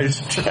this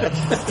guy's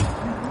chest.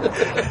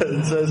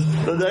 And says,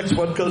 the next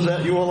one comes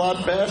at you a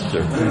lot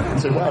faster. I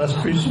said, wow, that's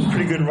some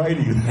pretty good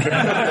writing.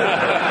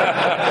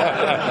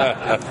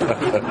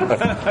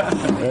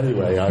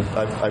 Anyway,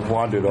 I've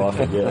wandered off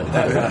again.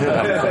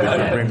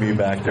 Bring me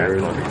back to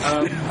earth.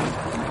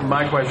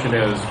 My question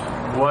is,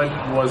 what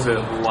was it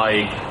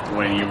like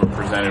when you were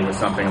presented with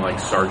something like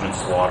Sergeant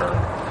Slaughter?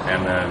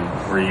 And then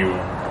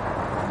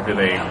did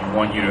they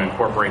want you to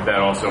incorporate that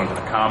also into the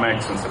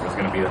comics since it was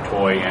going to be a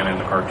toy and in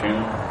the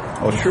cartoon?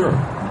 Oh, sure.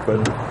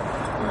 But,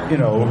 you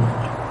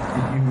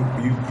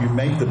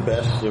make the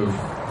best of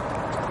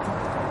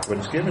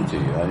what's given to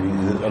you. I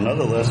mean,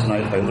 another lesson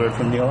I learned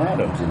from Neil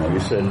Adams, he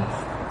said,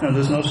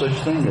 there's no such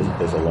thing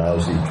as a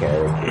lousy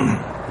character.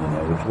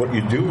 It's what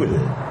you do with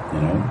it,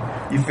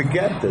 You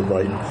forget that,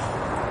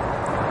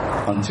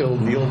 until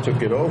Neil took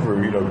it over,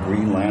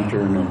 Green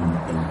Lantern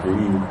and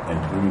Green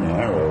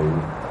Arrow,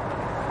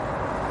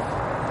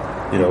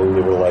 they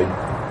were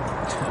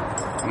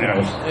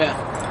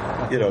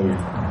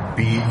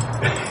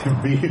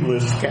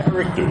B-list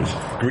characters.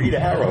 Green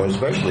Arrow,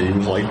 especially, he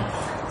was like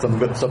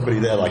somebody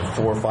there,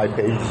 4 or 5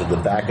 pages at the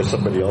back of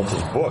somebody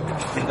else's book.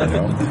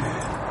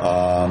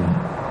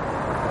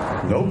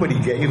 Nobody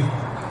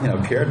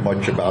cared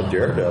much about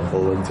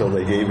Daredevil until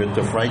they gave it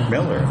to Frank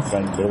Miller.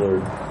 Frank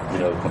Miller,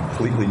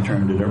 completely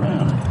turned it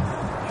around.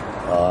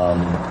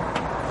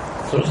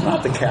 So it's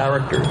not the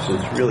characters;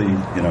 it's really,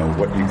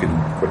 what you can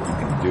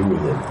do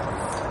with it.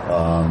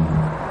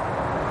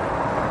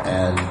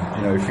 And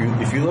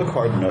if you look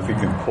hard enough, you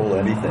can pull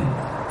anything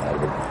out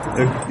of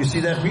it. You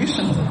see that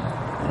recently.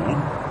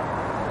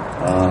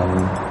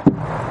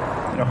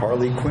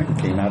 Harley Quinn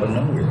came out of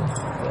nowhere.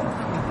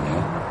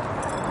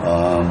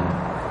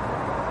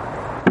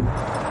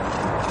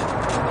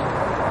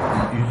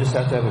 You just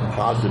have to have a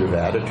positive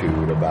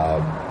attitude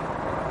about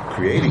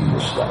creating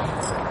this stuff.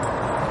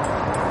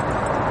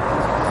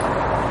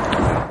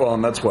 Well,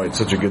 and that's why it's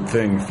such a good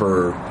thing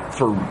for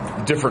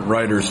different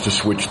writers to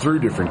switch through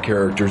different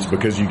characters,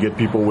 because you get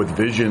people with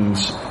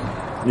visions,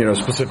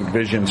 specific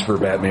visions for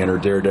Batman or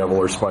Daredevil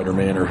or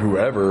Spider-Man or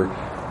whoever,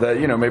 that,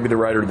 maybe the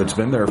writer that's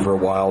been there for a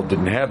while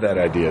didn't have that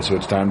idea, so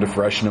it's time to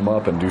freshen them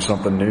up and do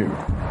something new.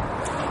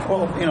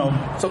 Well,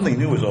 something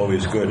new is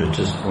always good. It's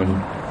just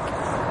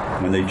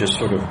when they just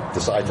sort of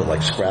decide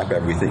to scrap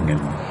everything and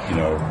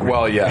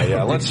Well,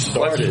 yeah. Let's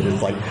start it.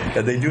 It's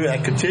and they do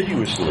that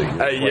continuously.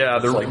 They're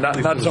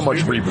not so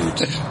much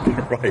reboots,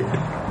 right?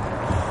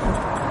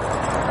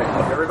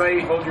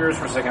 Everybody, hold yours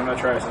for a second. I'm gonna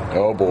try something.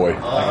 Oh boy.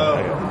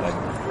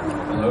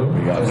 Hello?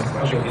 We got it.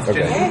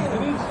 Okay.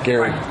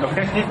 Gary.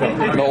 Okay.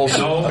 Knowles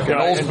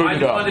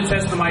booted I up. wanted to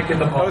test the mic in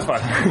the That was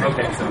fine.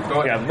 Okay, so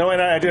go ahead. Yeah, no,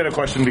 and I did have a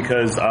question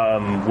because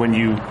when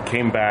you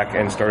came back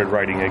and started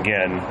writing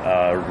again,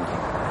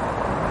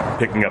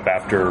 picking up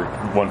after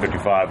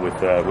 155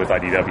 with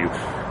IDW,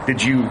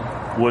 did you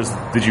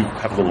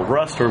have a little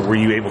rust, or were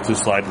you able to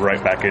slide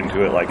right back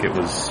into it like it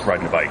was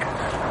riding a bike?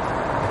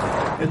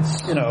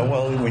 It's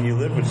when you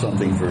live with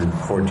something for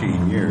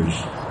 14 years,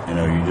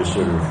 you just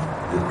sort of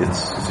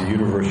it's a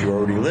universe you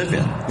already live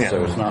in,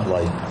 so it's not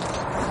like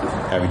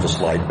having to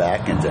slide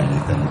back into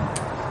anything.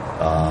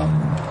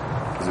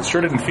 It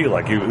sure didn't feel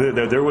like you.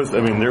 There was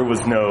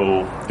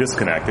no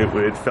disconnect.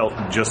 It felt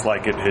just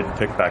like it had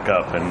picked back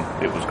up,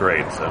 and it was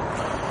great. So,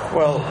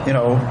 well,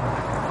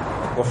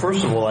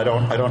 first of all, I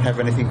don't have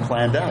anything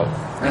planned out.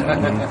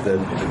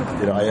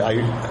 I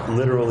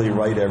literally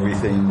write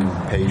everything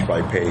page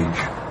by page,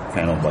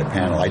 panel by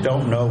panel. I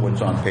don't know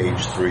what's on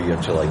page 3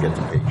 until I get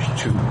to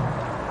page 2.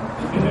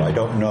 I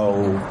don't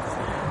know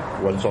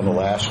what's on the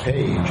last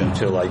page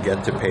until I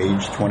get to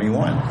page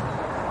 21.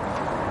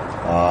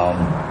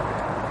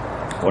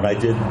 When I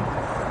did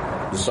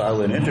the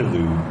Silent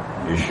Interlude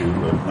issue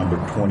of number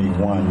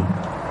 21,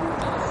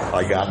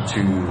 I got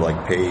to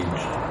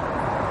page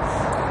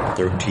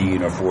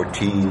 13 or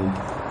 14,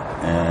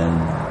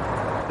 and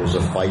there's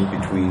a fight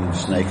between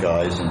Snake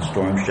Eyes and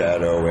Storm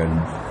Shadow,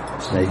 and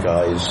Snake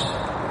Eyes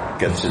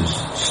gets his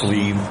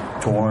sleeve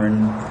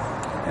torn,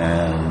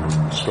 and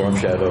Storm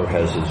Shadow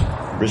has his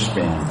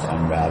wristbands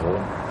unravel.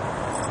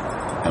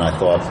 And I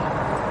thought,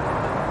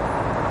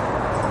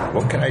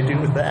 what can I do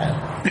with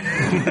that?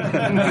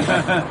 And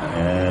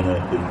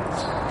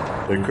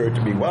it occurred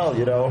to me, well,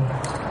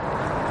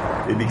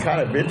 it'd be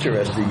kind of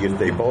interesting if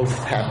they both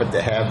happened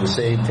to have the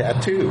same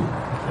tattoo,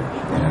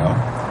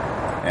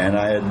 And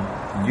I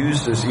had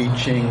used this I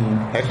Ching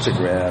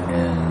hexagram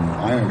in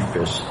Iron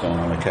Fist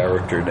on a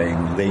character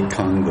named Lei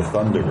Kung the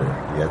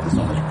Thunderer. He had this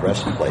on his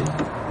breastplate.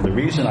 And the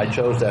reason I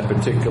chose that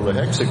particular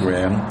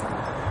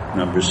hexagram,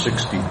 number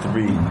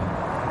 63,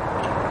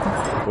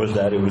 was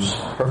that it was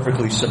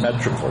perfectly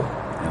symmetrical,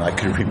 and I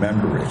could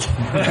remember it.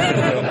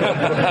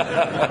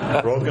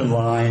 Broken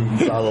line,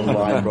 solid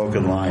line,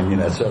 broken line,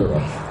 etc.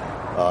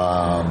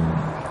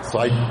 So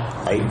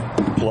I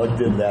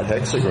plugged in that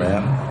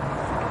hexagram,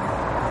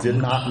 did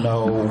not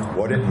know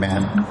what it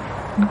meant,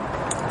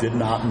 did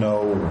not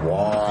know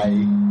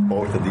why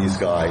both of these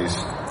guys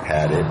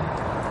had it,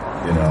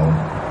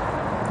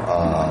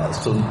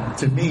 So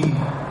to me,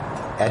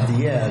 at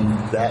the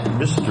end, that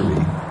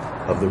mystery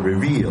of the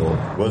reveal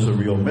was a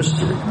real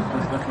mystery.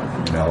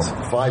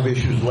 5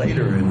 issues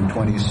later in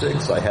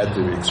 26, I had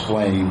to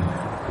explain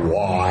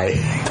why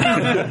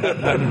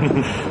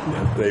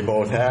they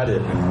both had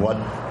it and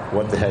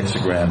what the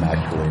hexagram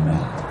actually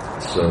meant.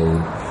 So,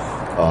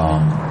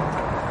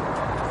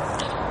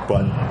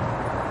 but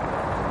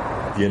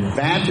the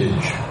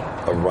advantage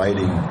of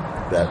writing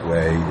that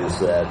way is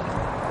that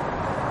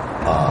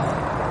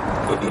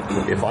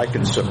if I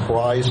can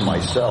surprise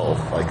myself,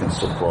 I can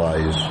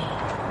surprise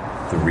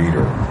the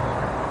reader.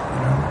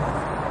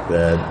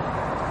 That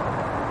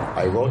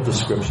I wrote the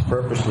scripts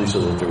purposely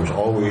so that there was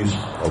always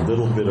a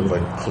little bit of a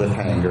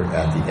cliffhanger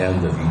at the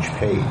end of each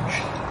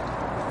page.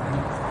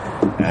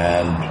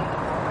 And,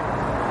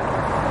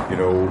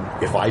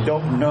 if I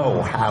don't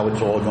know how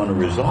it's all going to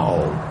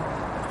resolve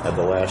at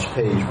the last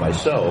page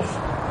myself,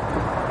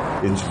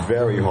 it's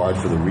very hard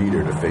for the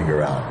reader to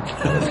figure out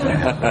how it's going to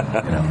happen.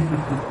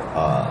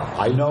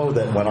 I know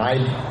that when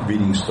I'm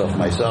reading stuff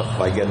myself,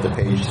 I get to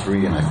page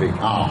 3 and I think,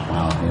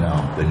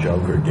 the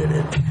Joker did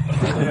it,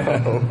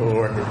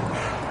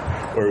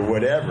 or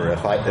whatever.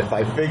 If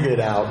I figured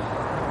out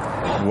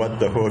what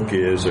the hook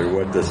is or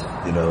what the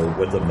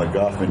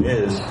MacGuffin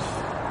is,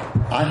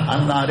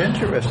 I'm not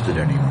interested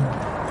anymore.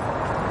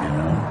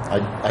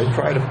 I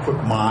try to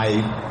put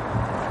my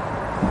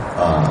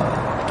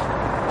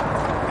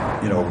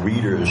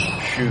readers'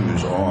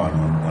 shoes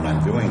on when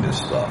I'm doing this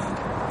stuff.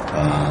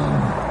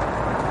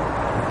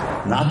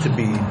 Not to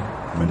be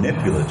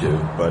manipulative,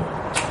 but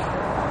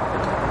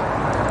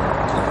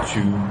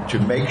to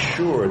make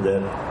sure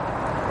that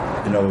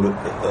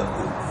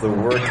the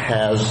work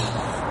has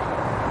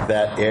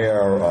that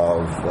air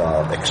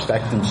of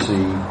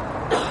expectancy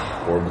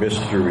or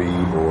mystery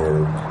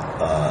or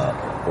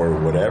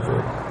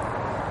whatever,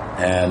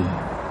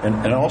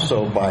 and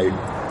also by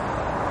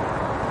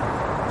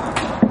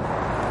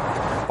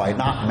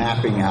not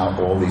mapping out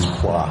all these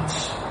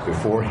plots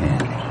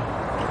beforehand,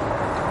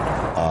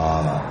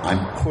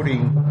 I'm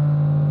putting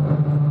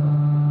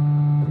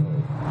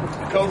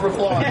Cobra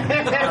Fly.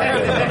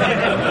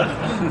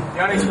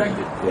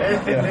 Unexpected.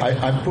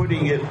 I'm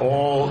putting it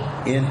all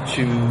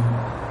into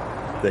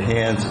the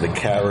hands of the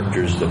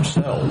characters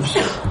themselves.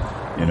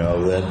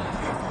 That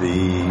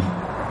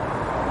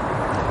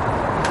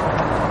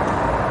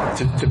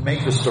to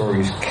make the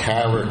stories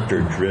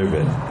character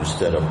driven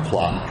instead of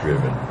plot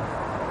driven.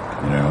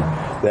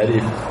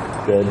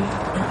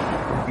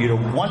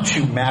 Once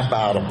you map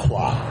out a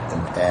plot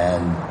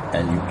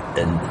and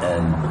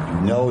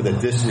you know that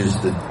this is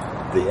the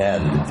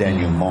end, the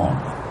denouement,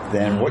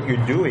 then what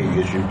you're doing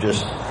is you're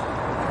just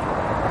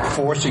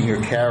forcing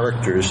your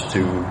characters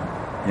to,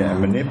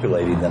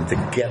 manipulating them to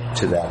get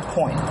to that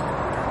point.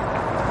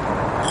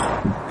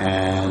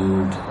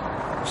 And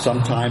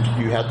sometimes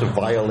you have to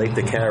violate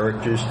the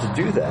characters to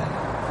do that.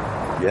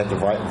 You have to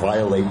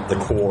violate the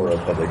core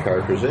of the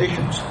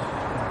characterizations.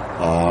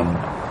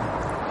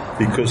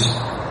 Because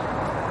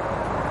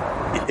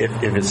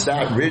if it's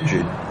that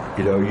rigid,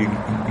 you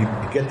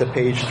get to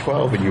page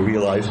 12 and you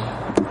realize,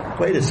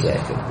 wait a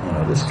second,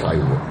 this guy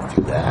wouldn't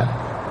do that,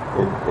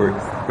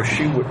 or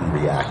she wouldn't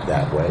react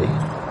that way,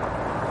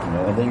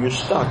 and then you're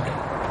stuck.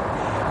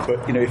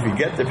 But if you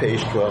get to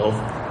page 12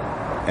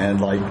 and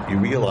you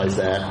realize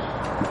that,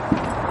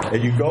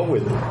 and you go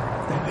with it,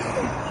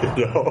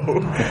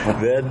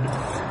 then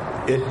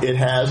it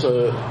has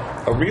a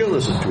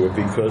realism to it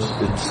because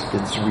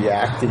it's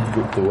reacting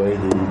the way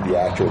the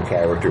actual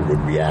character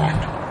would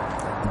react,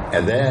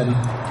 and then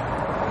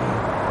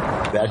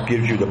that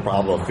gives you the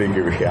problem of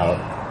figuring out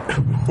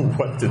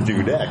what to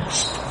do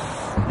next.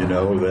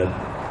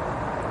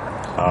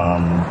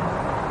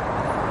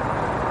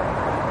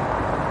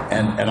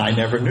 And I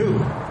never knew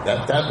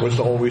that was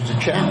always a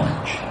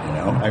challenge.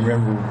 I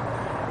remember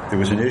there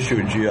was an issue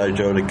of G.I.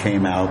 Joe that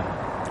came out,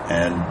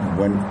 and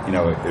when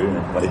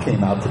it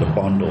came out to the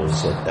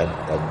bundles at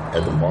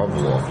the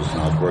Marvel office,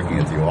 and I was working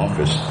at the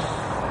office,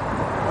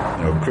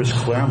 Chris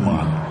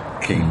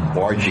Claremont came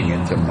barging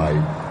into my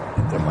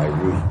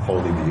room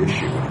holding the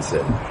issue, and he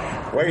said,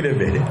 "Wait a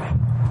minute.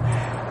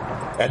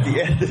 At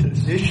the end of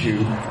this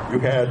issue, you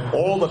had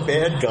all the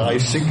bad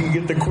guys sinking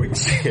into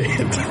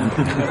quicksand.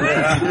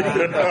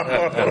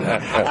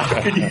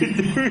 How can you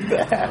do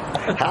that?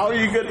 How are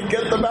you going to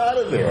get them out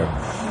of there?"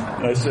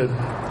 And I said,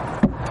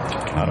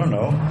 "I don't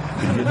know."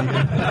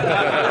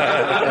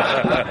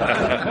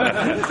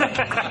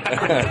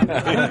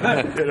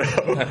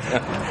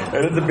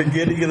 And at the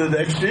beginning of the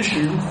next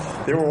issue,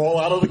 they were all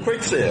out of the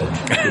quicksand,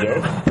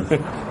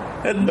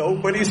 and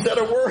nobody said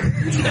a word.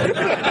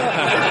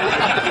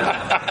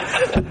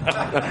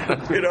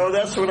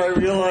 That's when I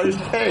realized,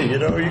 hey, you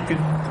can.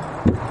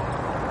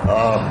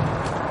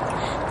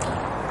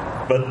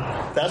 But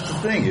that's the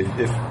thing.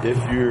 If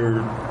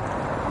you're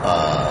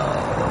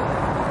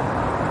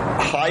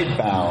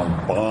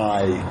hidebound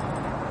by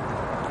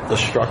the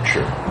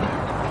structure,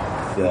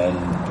 then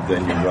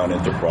you run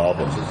into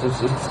problems.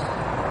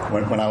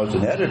 When I was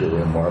an editor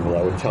in Marvel,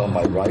 I would tell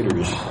my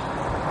writers,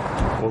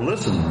 well,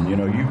 listen,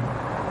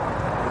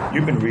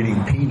 you've been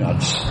reading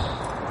Peanuts,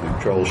 the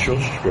Charles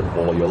Schulz strip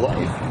all your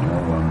life,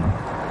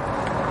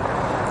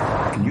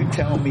 can you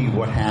tell me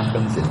what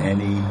happens in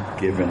any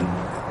given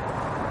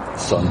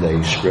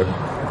Sunday strip?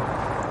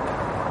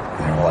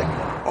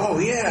 Oh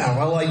yeah,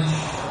 well,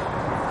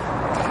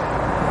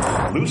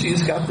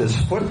 Lucy's got this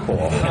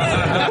football.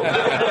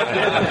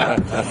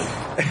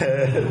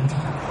 And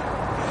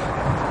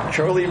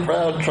Charlie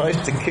Brown tries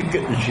to kick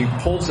it and she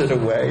pulls it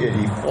away and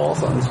he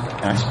falls on his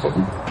back. I said,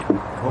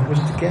 what was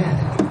the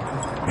gag?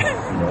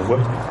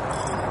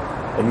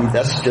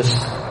 That's just,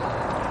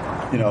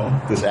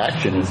 this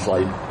action is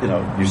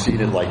you've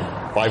seen it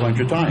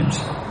 500 times.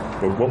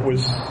 But what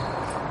was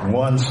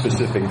one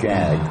specific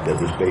gag that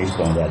was based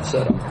on that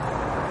setup?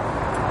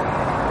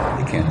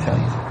 I can't tell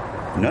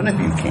you. None of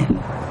you can.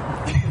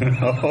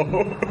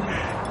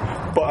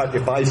 But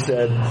if I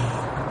said,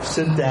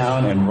 sit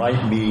down and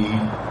write me,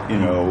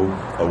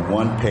 a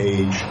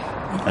one-page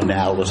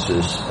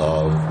analysis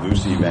of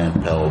Lucy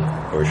Van Pelt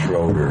or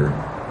Schroeder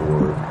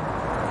or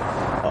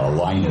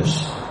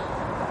Linus,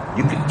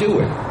 you could do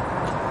it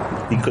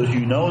because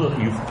you know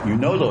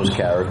those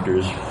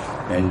characters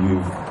and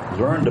you've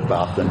learned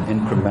about them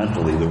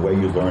incrementally the way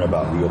you learn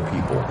about real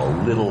people, a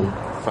little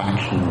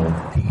fractional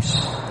piece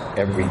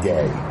every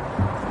day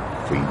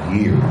for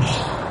years,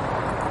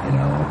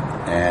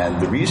 and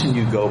the reason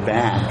you go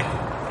back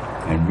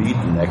and read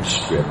the next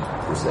strip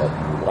is that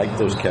you like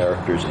those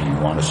characters and you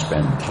want to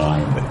spend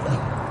time with them,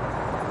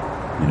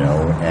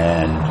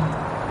 and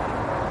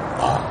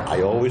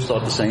I always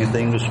thought the same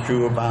thing was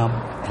true about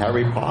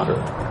Harry Potter.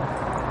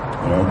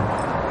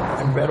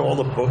 I read all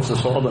the books, I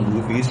saw the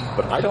movies,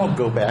 but I don't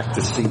go back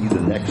to see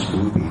the next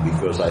movie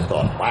because I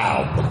thought,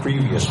 wow, the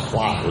previous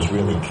plot was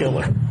really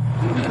killer.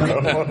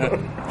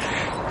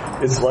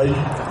 It's like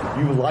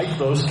you like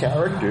those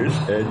characters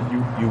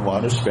and you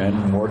want to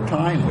spend more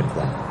time with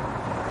them.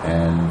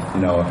 And,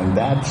 and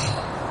that's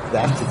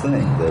the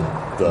thing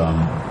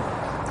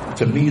that,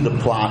 to me, the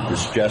plot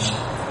is just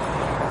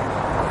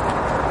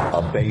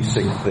a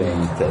basic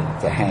thing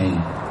to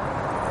hang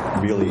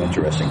really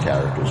interesting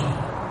characters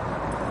on.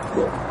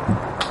 All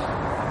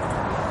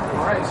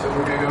right, so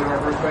we're going to go to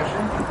our first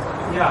question.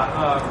 Yeah,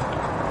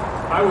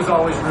 I was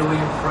always really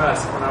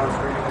impressed when I was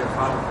reading your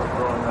comic book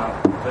growing up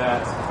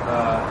that,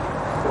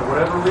 for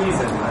whatever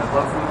reason, and I'd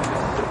love for you to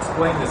just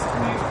explain this to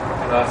me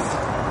and us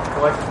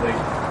collectively,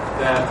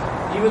 that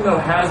even though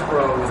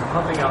Hasbro was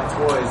pumping out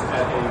toys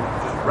at a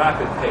just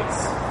rapid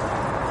pace,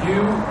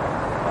 you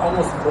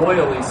almost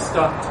loyally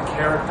stuck to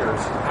characters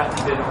who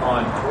hadn't been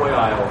on toy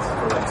aisles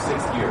for like 6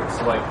 years.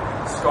 So like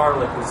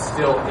Scarlet was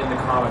still in the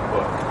comic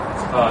book,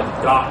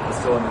 Dot was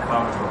still in the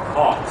comic book,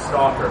 Hawk,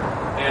 Stalker,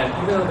 and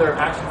even though their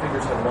action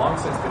figures have long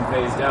since been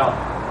phased out,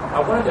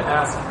 I wanted to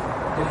ask,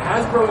 did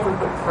Hasbro ever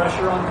put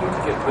pressure on you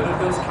to get rid of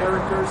those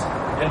characters?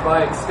 And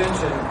by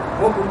extension,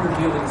 what were your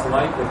dealings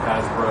like with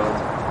Hasbro?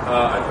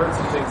 I've heard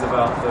some things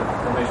about the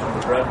formation of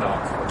the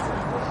Dreadnoughts, for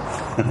example.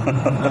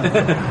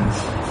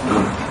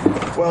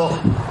 Well,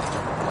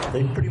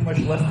 they pretty much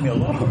left me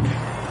alone.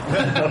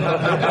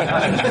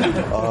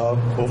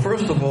 Well,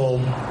 first of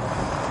all,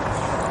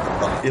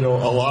 a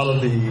lot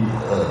of the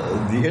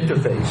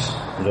interface,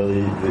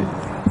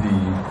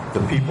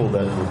 the people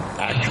that would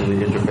actually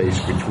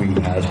interface between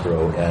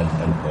Hasbro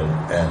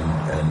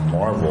and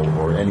Marvel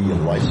or any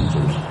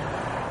licensors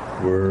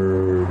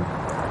were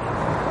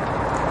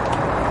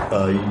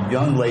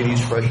young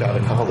ladies fresh out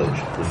of college,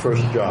 the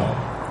first job,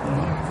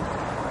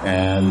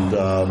 and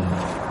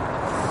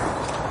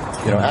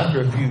after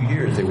a few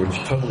years they were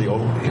totally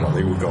over.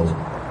 They would go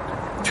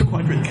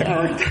 200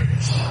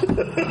 characters.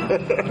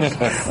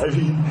 I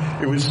mean,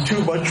 it was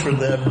too much for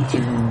them to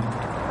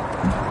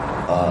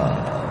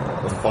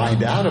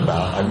find out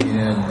about. I mean,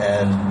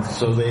 and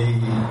so they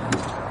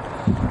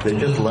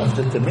just left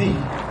it to me.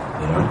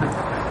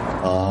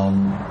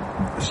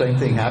 The same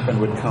thing happened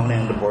with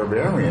Conan the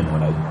Barbarian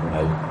when I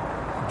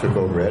took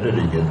over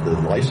editing it. The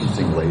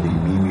licensing lady,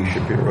 Mimi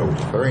Shapiro,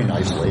 was a very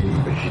nice lady,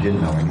 but she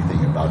didn't know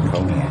anything about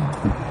Conan.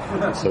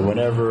 So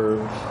whenever,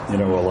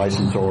 a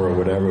licensor or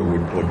whatever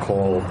would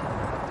call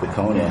the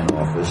Conan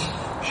office,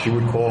 she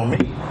would call me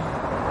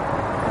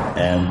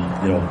and,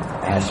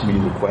 ask me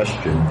the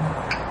question,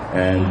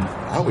 and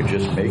I would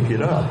just make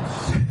it up.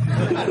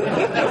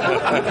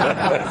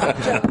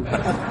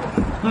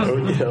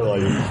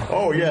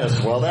 Oh yes,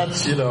 well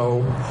that's, the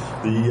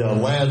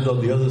land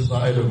on the other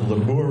side of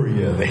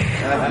Lemuria,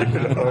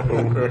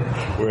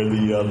 where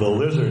the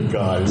lizard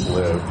guys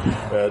live.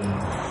 And,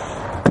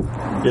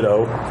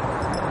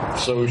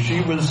 so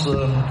she was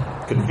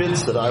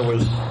convinced that I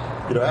was,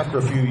 after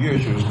a few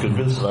years, she was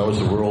convinced that I was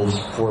the world's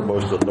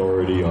foremost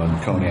authority on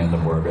Conan the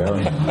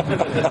Barbarian.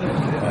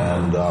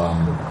 And,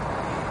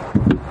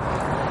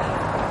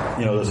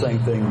 the same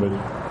thing with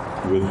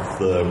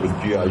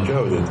G.I.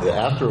 Joe, that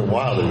after a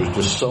while there was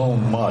just so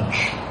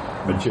much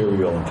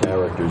material and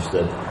characters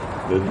that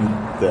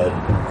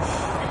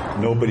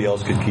nobody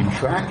else could keep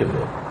track of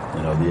it.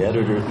 The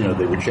editors,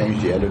 they would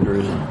change the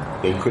editors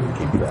and they couldn't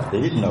keep track. They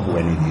didn't know who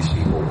any of these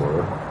people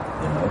were,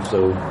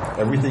 so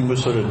everything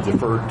was sort of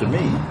deferred to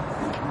me.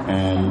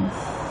 And,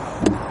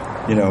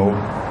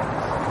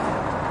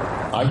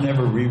 I've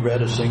never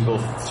reread a single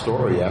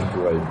story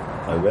after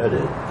I read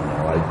it.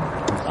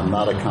 I'm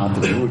not a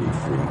continuity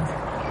freak.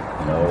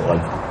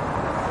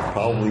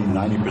 Probably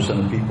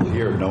 90% of people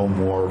here know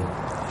more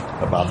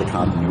about the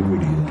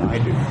continuity than I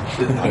do.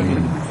 I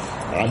mean,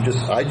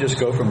 I just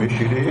go from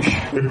issue to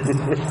issue.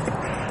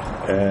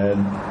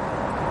 And,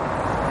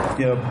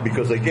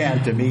 because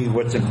again, to me,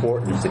 what's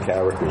important is the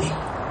characters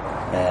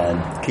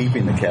and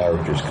keeping the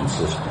characters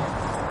consistent.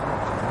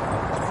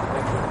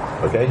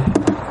 Okay?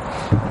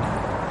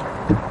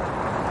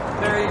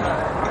 Larry,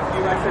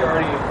 you actually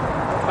already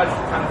touched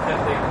kind of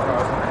that thing what I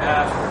was going to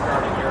ask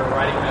regarding your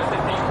writing method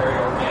being very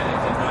organic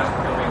and not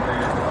knowing where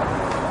you're going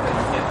that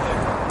you get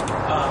there.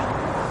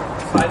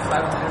 Besides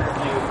silent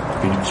interview.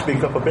 Can you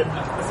speak up a bit?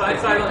 Besides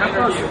silent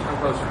interview. Come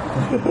closer.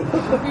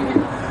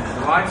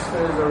 The line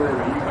stays over there,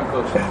 but you come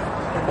closer.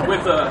 I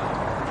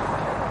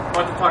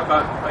want to talk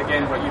about,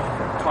 again, what you've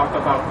talked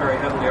about very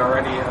heavily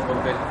already a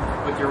little bit,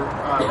 with your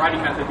writing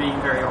method being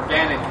very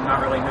organic and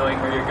not really knowing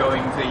where you're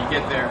going until you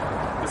get there.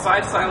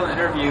 Besides silent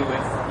interview, with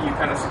you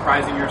kind of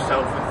surprising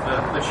yourself with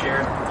the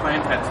shared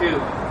clan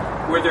tattoo,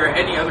 were there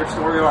any other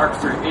story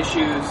arcs or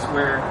issues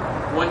where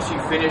once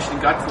you finished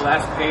and got to the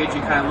last page,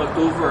 you kind of looked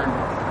over and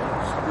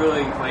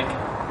really like,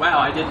 wow,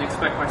 I didn't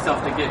expect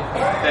myself to get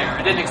there.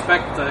 I didn't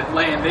expect to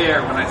land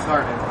there when I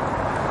started.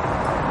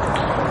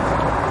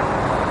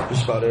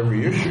 Just about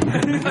every issue.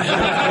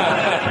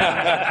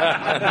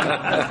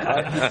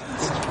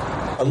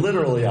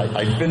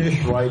 I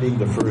finished writing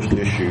the first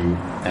issue,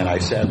 and I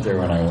sat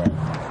there and I went,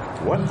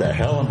 what the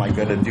hell am I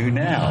going to do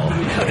now?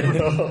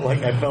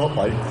 Like I felt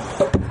like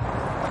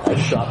I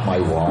shot my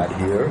wad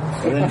here.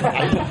 And then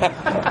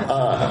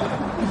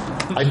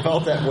I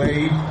felt that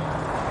way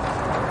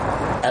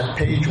at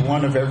page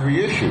 1 of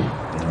every issue.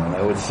 And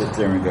I would sit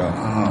there and go,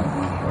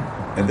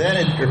 oh. And then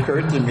it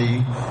occurred to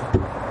me,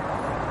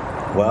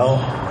 well,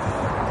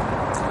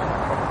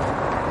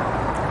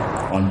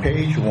 on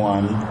page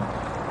 1,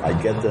 I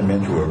get them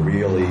into a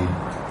really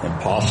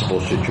impossible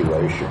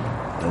situation.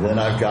 And then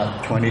I've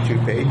got 22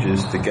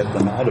 pages to get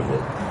them out of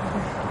it.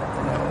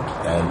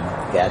 And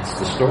that's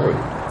the story.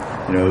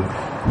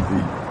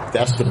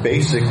 That's the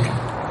basic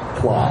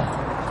plot.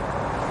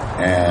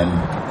 And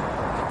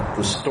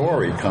the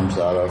story comes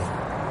out of,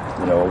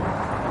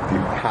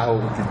 how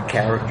the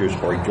characters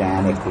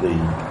organically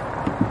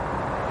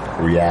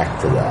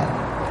react to that.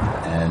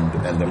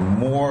 And the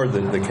more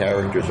that the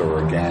characters are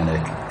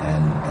organic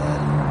and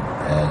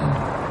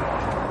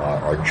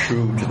are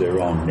true to their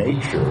own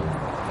nature,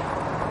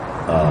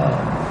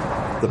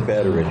 the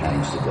better it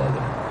hangs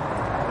together.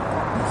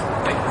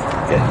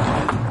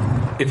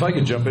 Okay. If I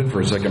could jump in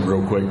for a second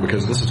real quick,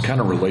 because this is kind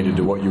of related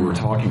to what you were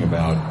talking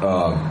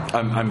about.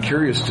 I'm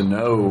curious to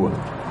know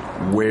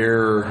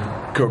where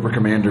Cobra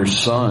Commander's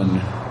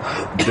son,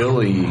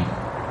 Billy,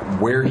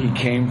 where he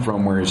came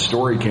from, where his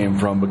story came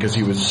from, because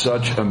he was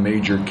such a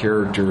major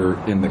character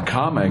in the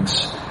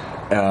comics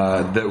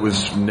that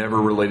was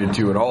never related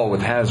to at all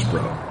with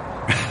Hasbro.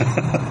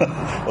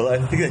 Well, I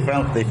think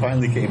they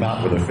finally came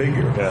out with a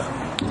figure.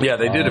 Yeah,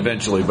 they did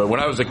eventually, but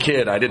when I was a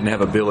kid, I didn't have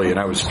a Billy, and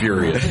I was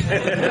furious.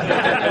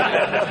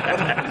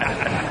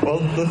 Well,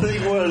 the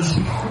thing was,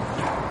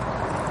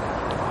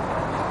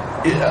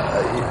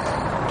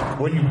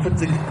 when you put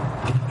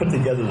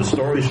together the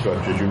story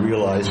structures, you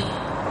realize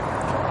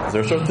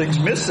there are some things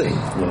missing,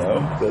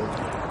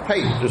 that,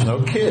 hey, there's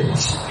no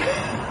kids,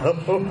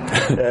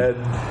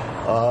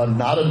 and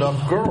not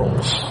enough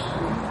girls,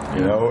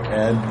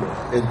 and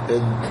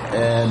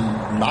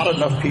not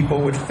enough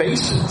people with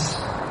faces.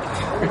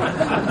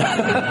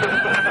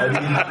 I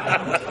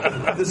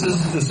mean, this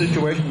is the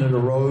situation that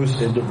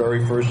arose in the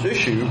very first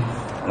issue,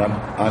 and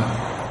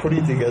I'm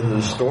putting together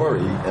the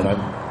story, and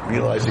I'm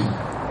realizing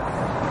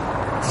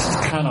this is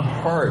kind of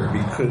hard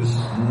because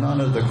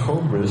none of the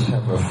Cobras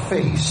have a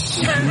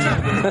face.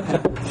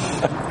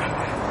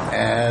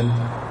 And,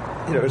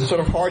 it's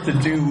sort of hard to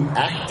do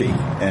acting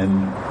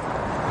and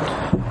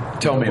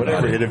tell me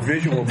whatever about it. In a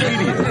visual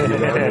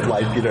medium,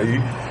 like,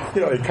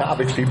 in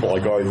comics people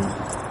are going,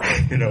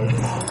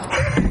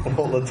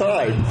 all the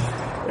time.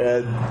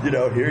 And,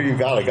 here you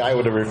got a guy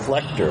with a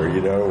reflector,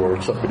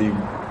 or somebody,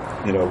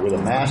 with a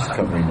mask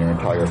covering their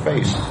entire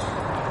face.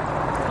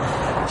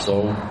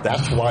 So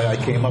that's why I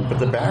came up with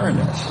the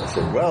Baroness. I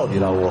said, well,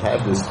 we'll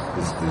have this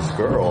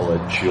girl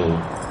and she'll,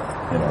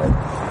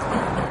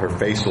 her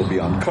face will be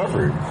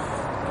uncovered.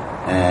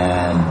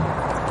 And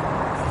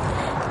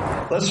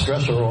let's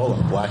dress her all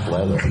in black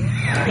leather.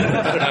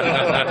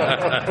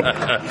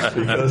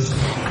 Because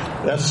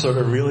that's sort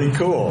of really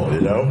cool,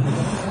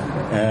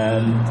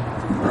 And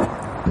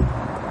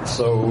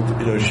so,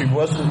 she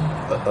wasn't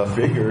a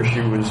figure.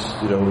 She was,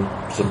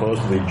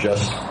 supposedly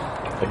just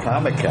a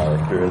comic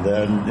character. And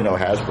then,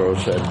 Hasbro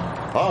said,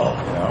 oh,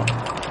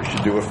 we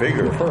should do a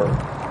figure of her.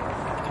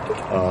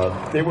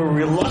 They were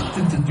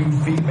reluctant to do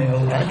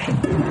female action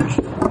figures.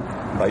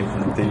 Like,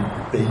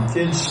 they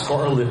did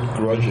Scarlet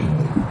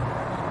grudgingly.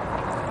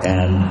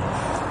 And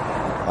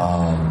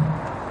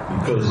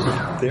because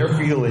their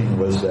feeling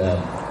was that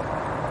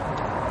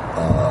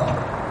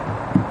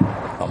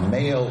a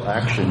male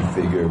action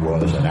figure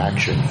was an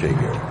action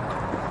figure,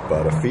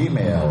 but a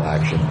female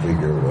action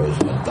figure was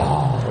a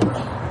doll.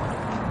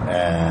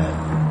 And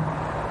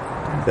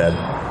that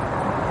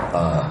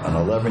an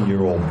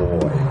 11-year-old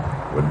boy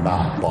would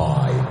not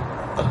buy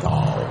a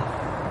doll.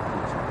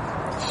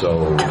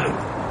 So,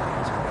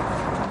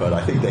 but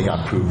I think they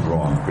got proved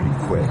wrong pretty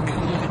quick.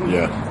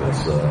 Yeah.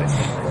 Because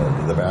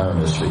the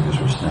Baroness figures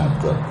were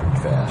snapped up pretty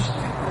fast.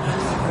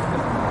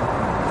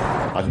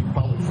 I think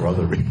probably for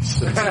other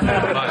reasons.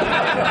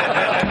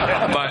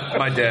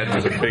 My dad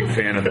was a big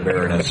fan of the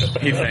Baroness.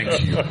 He thanks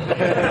you.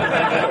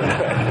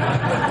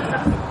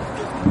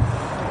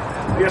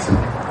 Yes,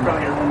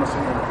 probably everyone was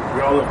saying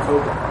we all love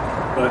Cobra,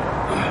 but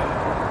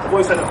I've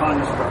always had a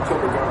fondness about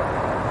Cobra Guard.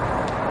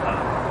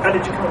 How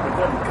did you come up with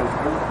them? Because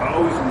I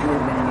always enjoyed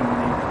reading them when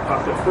they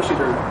popped up, especially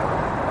their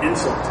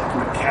insults,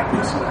 like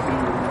Captain Slapping,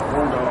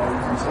 War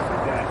Dogs, and stuff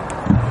like that.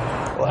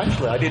 Well,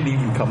 actually, I didn't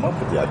even come up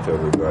with the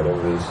October Guard. It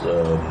was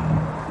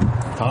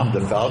Tom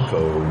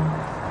DeFalco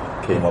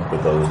came up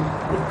with those,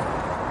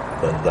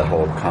 that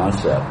whole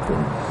concept.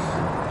 And,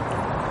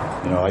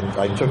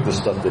 I took the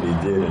stuff that he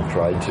did and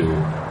tried to,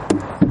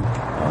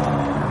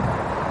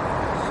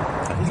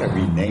 I think I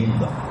renamed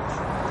them.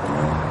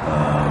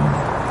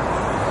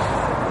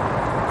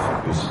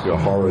 It was a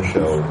horror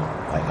show.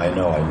 I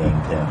know I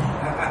named him.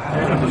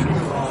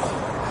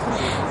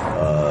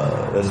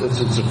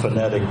 It's a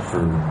phonetic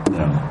for,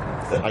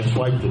 I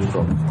swiped it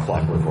from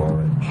Clockwork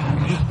Orange.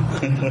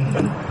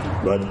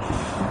 But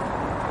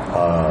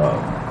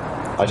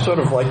I sort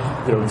of like,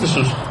 this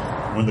was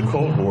when the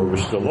Cold War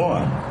was still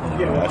on.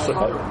 Yeah, I worked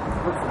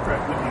for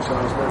Pratt & Whitney, so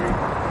I was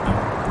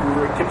we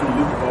were kept in the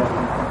loop of all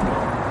the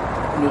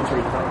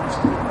military departments.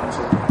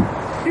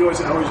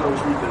 So I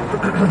always read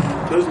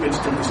those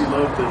mid-students. He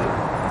loved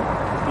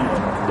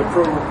the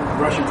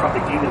pro-Russian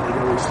propaganda that he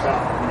always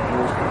spout.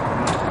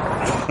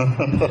 I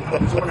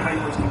was wondering how you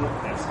was going to look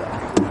at that stuff.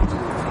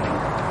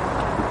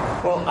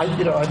 Well,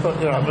 I thought,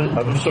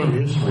 I'm a sort of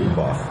history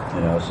buff,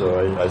 so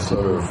I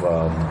sort of,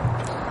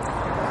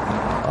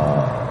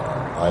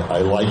 I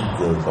like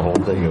the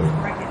whole thing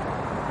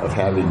of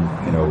having,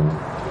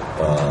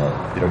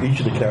 each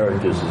of the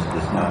characters is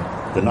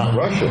they're not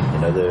Russian,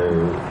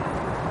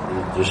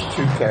 there's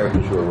two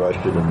characters who are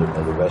Russian and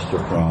the rest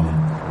are from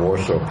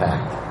Warsaw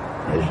Pact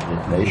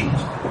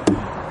nations.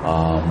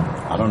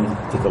 I don't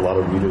think a lot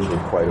of readers are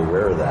quite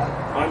aware of that.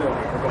 I know.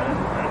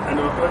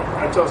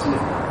 I tell some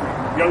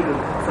younger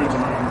friends of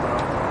mine about,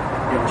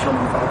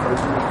 Sherman Falkirk.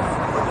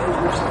 But those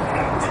Warsaw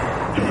Pact.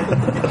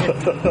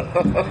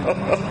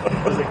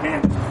 I was like,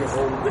 man, this is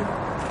old.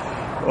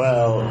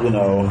 Well,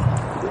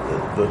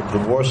 the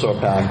Warsaw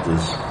Pact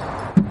is,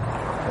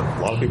 a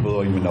lot of people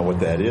don't even know what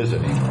that is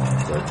anymore,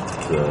 but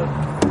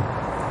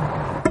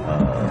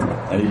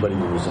anybody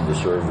who was in the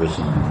service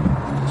in the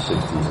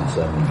 60s and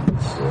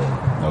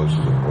 70s knows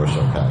who the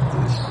Warsaw Pact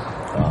is.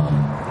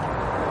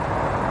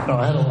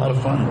 I had a lot of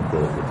fun with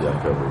the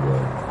October War.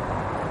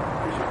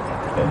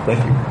 Okay,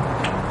 thank you.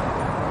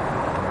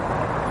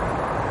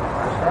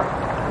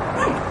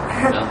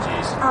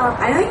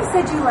 I know you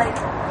said you like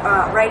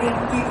writing,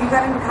 you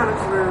got into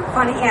comics for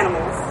funny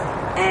animals,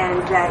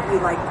 and that you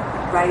like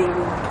writing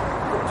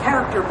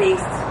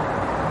character-based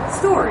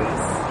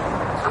stories.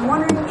 I'm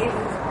wondering if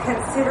you've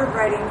considered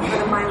writing for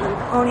the My Little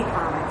Pony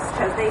comics,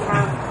 because they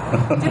have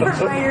different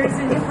writers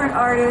and different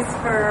artists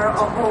for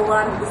a whole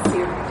lot of the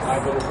series. My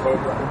Little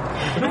Cobra.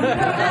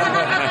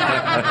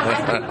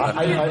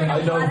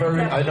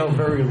 I know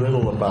very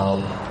little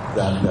about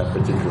that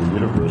particular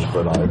universe,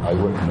 but I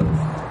wouldn't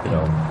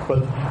have,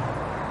 but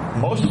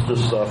most of the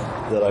stuff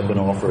that I've been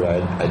offered,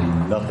 I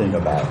knew nothing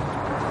about.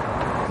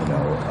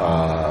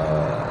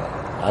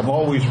 I'm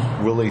always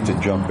willing to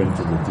jump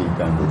into the deep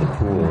end of the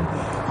pool.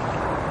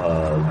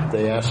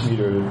 They asked me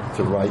to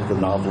write the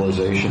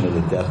novelization of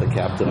the death of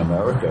Captain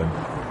America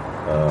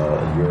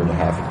a year and a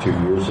half or 2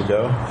 years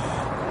ago,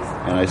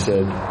 and I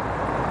said,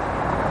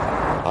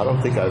 I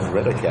don't think I've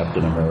read a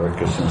Captain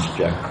America since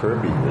Jack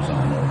Kirby was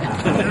on it.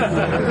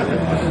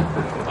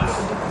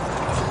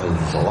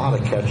 There's a lot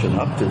of catching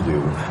up to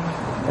do.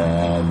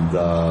 And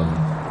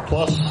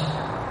plus,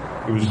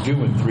 it was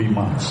due in 3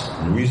 months.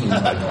 And the reason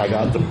I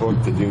got the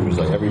book to do was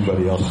like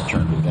everybody else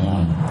turned it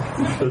down.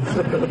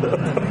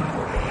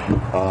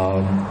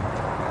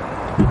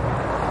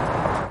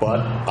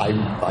 But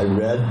I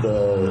read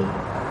the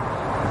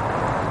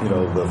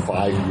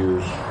 5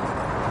 years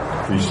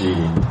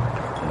preceding,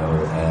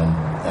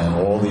 and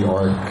all the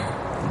arc,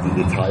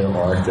 the entire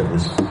arc that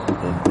was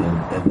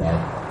in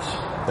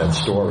that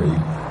story,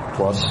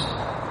 plus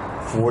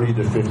 40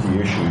 to 50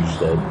 issues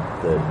that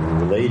were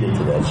related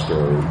to that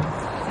story.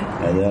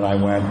 And then I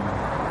went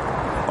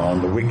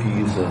on the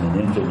wikis and the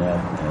internet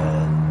and,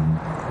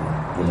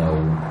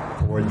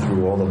 poured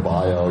through all the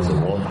bios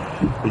and all,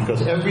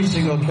 because every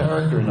single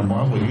character in the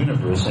Marvel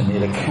Universe, I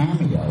made a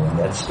cameo in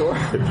that story.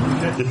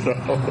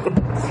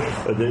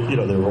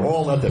 They were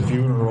all at the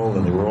funeral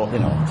and they were all,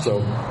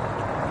 so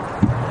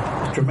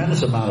a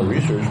tremendous amount of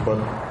research, but,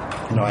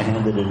 I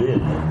handed it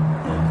in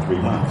 3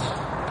 months.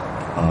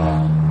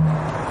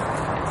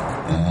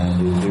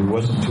 And it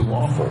wasn't too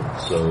awful.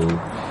 So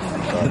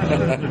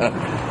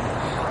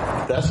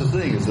that's the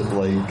thing, is that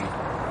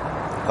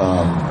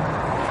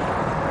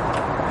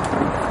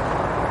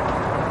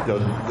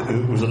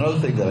it was another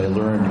thing that I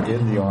learned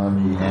in the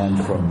Army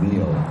and from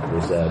Neil,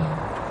 was that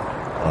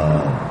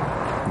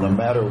no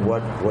matter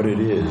what it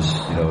is,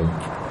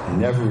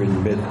 never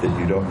admit that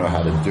you don't know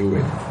how to do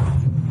it.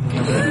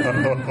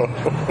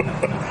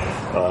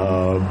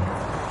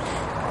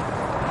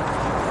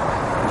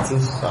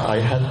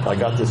 I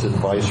got this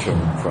advice from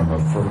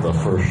the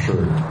first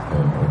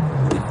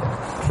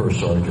first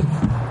sergeant.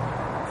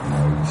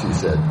 He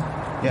said,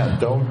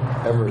 don't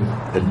ever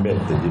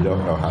admit that you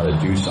don't know how to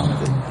do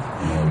something.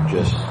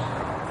 Just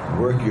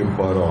work your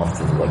butt off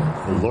to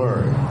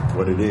learn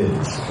what it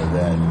is, and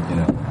then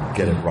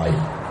get it right.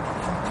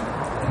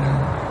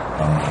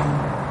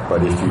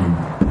 But if you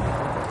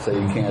say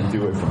you can't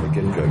do it from the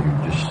get-go, you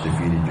just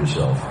defeated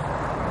yourself.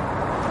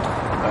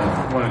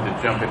 I wanted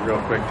to jump in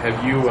real quick.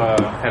 Have you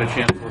had a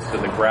chance to listen to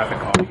the graphic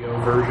audio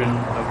version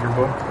of your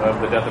book, of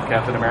The Death of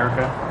Captain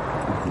America?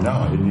 No,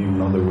 I didn't even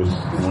know there was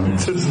one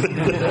existed.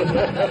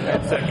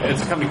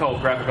 It's a company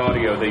called Graphic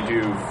Audio. They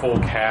do full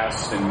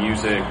cast and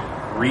music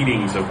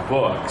readings of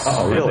books.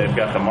 Oh, really? And they've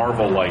got the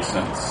Marvel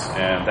license,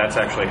 and that's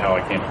actually how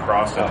I came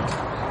across it.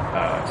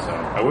 So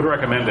I would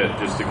recommend it,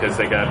 just because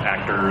they got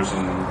actors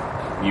and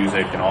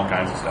music and all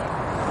kinds of stuff.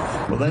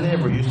 Well, they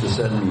never used to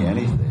send me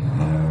anything.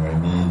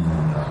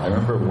 I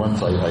remember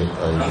once I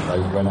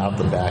went out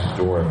the back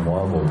door at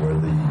Marvel where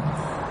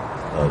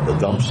the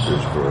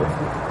dumpsters were.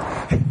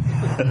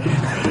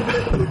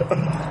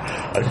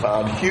 I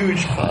found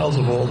huge piles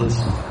of all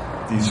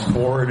these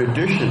foreign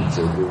editions,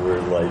 and there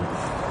were like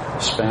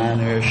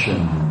Spanish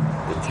and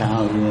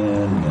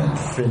Italian and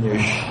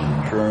Finnish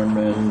and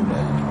German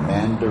and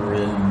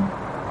Mandarin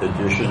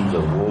editions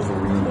of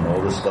Wolverine and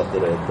all this stuff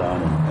that I had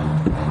done,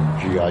 and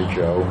G.I.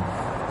 Joe.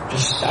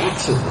 Just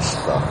stacks of this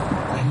stuff.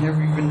 I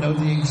never even know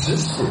they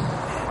existed.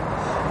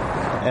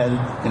 And,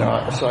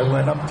 so I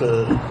went up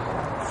to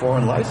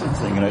foreign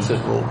licensing and I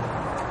said, well,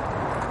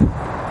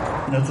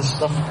 the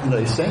stuff,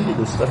 they send you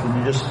this stuff and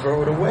you just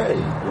throw it away.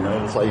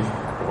 It's like,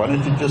 why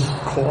don't you just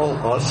call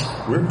us?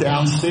 We're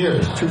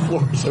downstairs, 2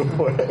 floors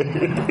away.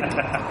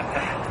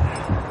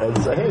 And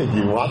say, hey, do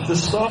you want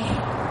this stuff?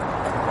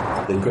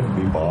 They couldn't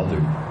be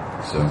bothered.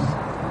 So,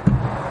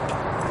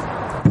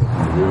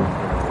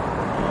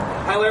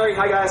 hi, Larry.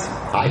 Hi, guys.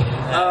 Hi.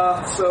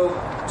 So,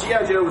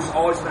 G.I. Joe has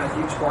always been a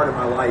huge part of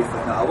my life,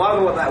 and a lot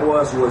of what that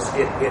was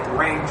it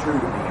rang true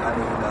to me. I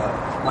mean,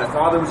 my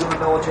father was in the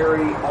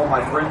military. All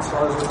my friends'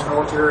 fathers were in the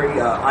military.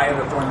 I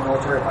ended up joining the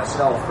military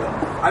myself. And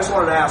I just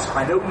wanted to ask,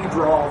 I know you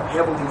draw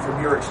heavily from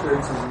your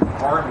experiences in the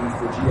Army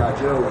for G.I.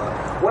 Joe.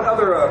 What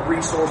other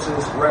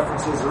resources,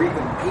 references, or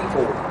even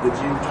people did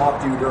you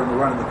talk to during the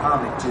run of the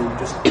comic to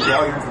just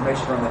draw your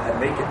information from it and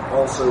make it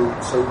also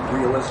so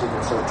realistic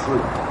and so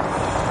true?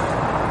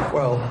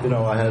 Well,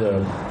 I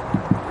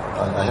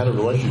had a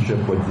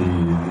relationship with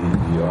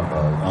the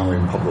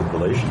Army Public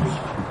Relations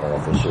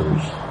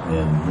officers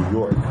in New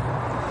York.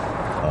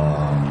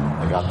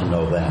 I got to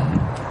know them.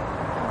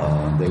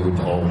 They would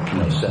all,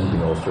 send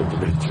me all sorts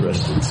of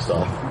interesting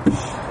stuff.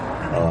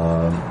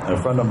 A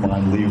friend of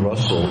mine, Lee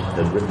Russell,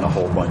 had written a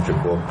whole bunch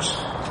of books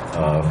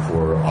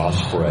for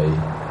Osprey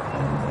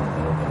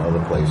and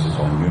other places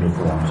on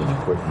uniforms and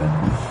equipment.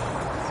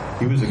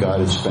 He was a guy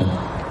that spent,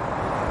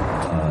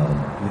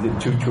 he did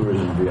 2 tours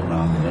in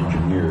Vietnam in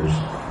engineers,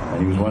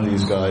 and he was one of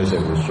these guys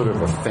that was sort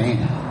of a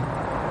fan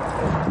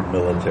of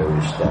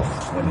military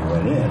stuff when he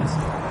went in.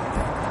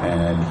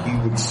 And he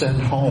would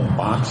send home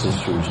boxes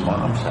to his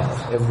mom's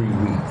house every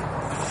week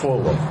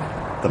full of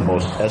the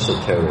most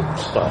esoteric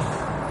stuff.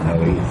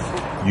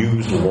 He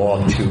used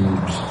law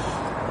tubes,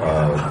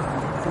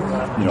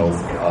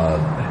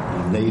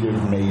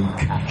 native-made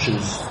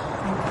patches,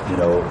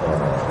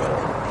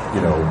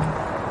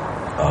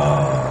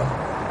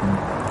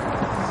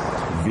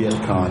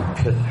 Viet Cong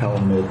pit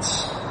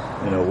helmets,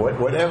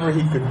 whatever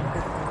he could.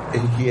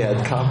 He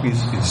had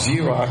copies,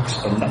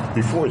 Xerox,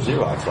 before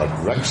Xerox, like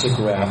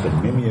Rexograph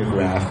and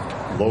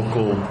Mimeograph,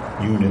 local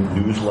unit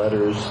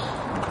newsletters,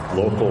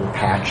 local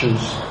patches,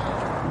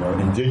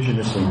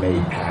 indigenously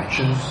made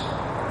patches,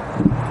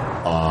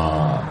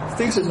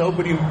 things that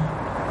nobody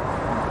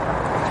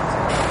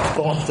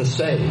thought to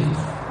save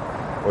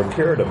or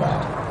cared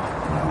about.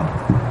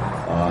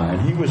 And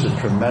he was a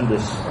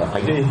tremendous.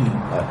 I gave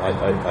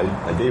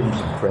him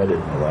some credit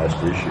in the last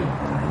issue,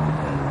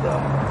 and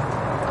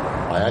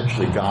I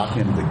actually got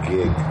him the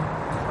gig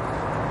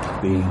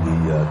being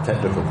the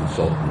technical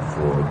consultant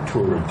for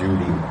Tour of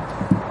Duty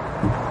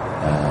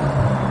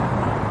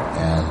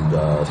and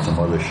some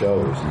other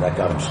shows, and that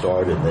got him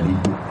started. And then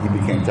he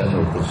became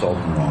technical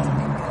consultant on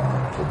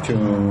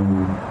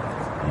Platoon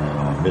and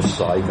on Miss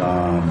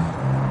Saigon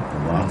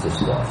and lots of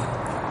stuff.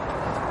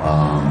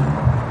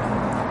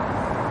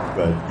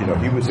 But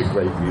he was a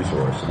great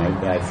resource,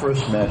 and I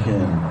first met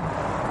him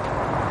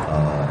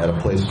at a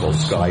place called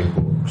Sky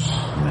Books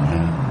in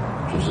Manhattan,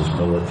 which was this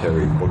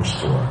military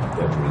bookstore.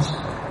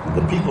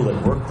 The people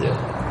that worked there,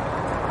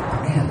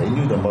 man, they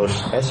knew the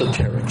most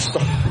esoteric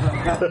stuff.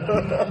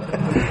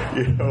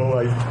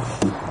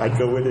 I'd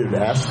go in and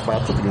ask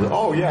about something.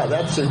 Oh yeah,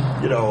 that's it.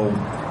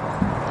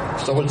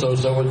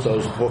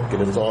 So-and-so's book,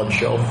 and it's on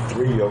shelf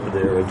 3 over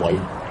there. And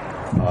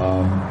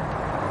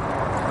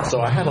so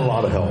I had a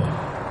lot of help,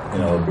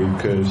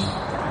 because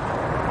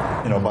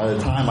by the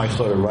time I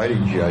started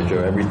writing G.I.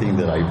 Joe, everything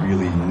that I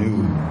really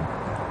knew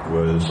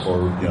was,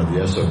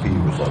 the SOP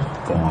was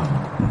gone.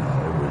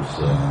 It was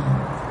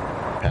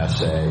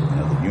passe.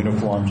 The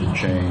uniforms had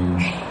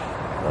changed.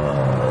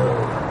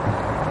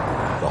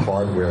 The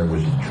hardware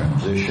was in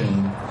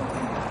transition.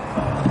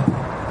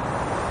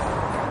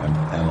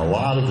 And a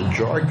lot of the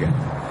jargon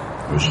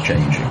was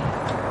changing.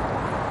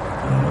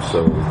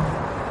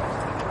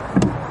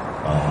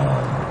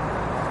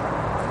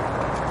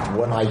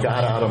 What I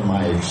got out of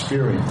my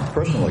experience,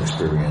 personal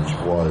experience,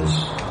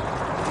 was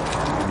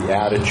the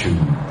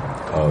attitude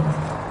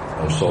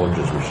of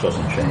soldiers, which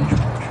doesn't change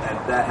much. And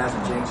that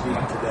hasn't changed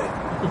even today.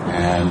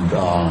 And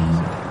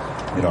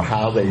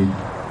how they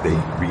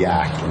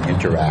react and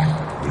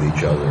interact with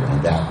each other,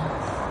 and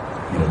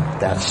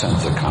that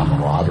sense of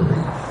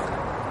camaraderie.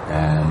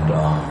 And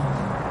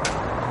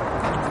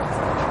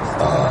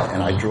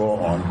I draw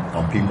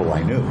on people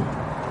I knew,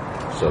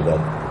 so that.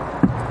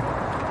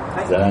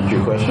 Does that answer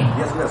your question?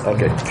 Yes, it does.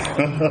 Okay.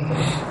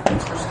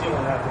 Thanks for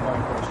stealing after my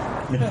question.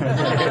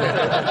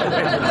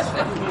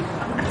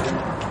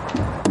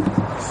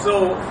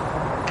 So,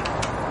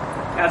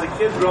 as a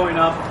kid growing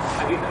up,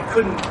 I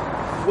couldn't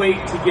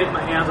wait to get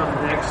my hands on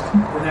the next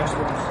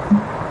ones.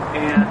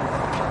 And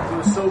it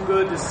was so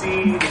good to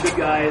see the good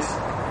guys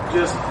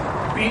just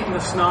beating the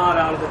snot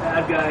out of the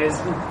bad guys,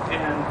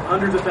 and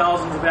hundreds of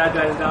thousands of bad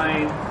guys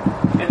dying.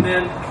 And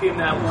then came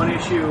that one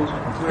issue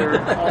where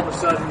all of a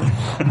sudden,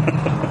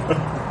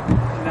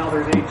 now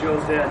there's 8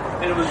 Joes dead.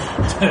 And it was,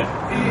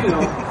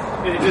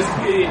 and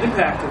it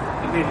impacted.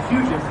 It made a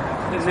huge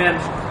impact. And then,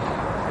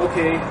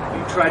 okay,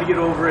 you try to get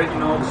over it.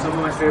 Some of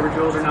my favorite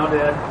Joes are now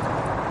dead.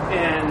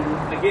 And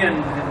again,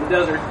 in the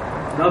desert,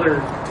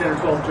 another 10 or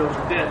 12 Joes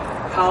are dead.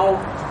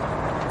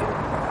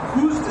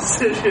 Whose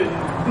decision,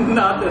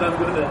 not that I'm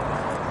going to,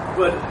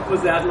 but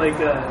was that like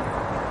a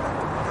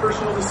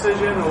personal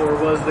decision, or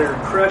was there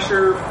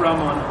pressure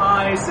from on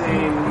high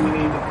saying we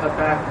need to cut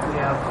back? We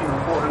have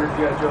 400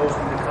 G.I. Joes,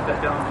 we need to cut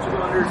that down to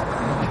 200.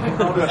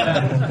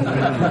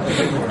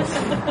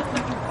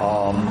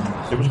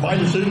 It was my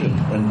decision,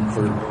 and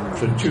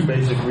for 2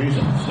 basic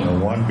reasons.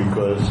 One,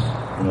 because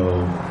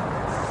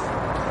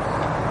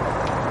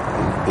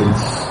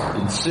it's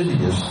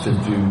insidious to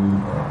do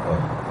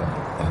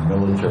a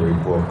military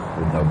book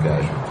with no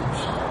casualties.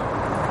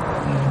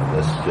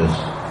 That's just.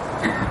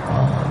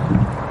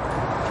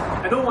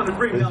 I don't want to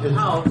bring down the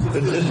house.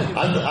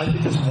 I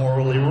think it's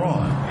morally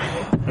wrong.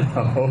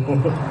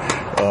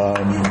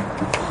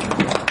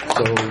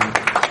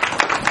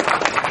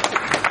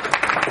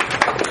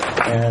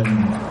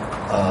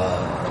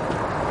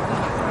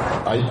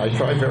 I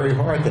try very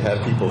hard to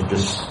have people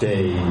just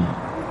stay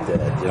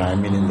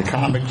dead. In the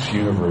comics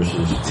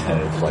universes,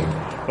 it's like,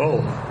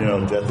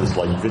 death is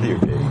like video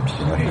games.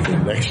 You get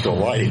an extra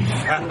life.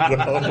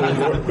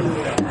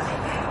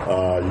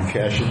 You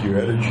cash in your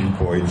energy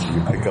points,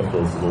 you pick up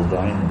those little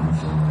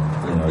diamonds,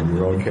 and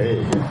you're okay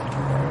again.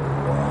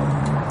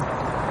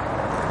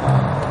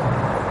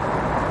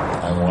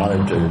 I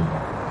wanted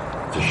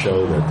to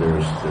show that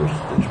there's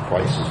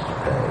prices to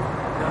pay,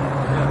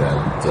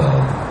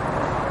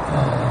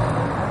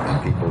 and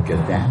people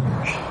get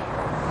damaged.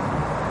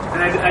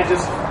 And I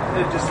just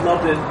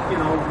loved it.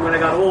 When I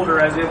got older,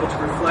 I was able to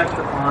reflect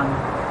upon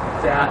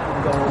that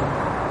and go,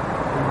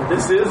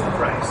 this is the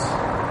price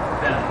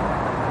that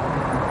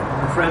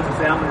my friends and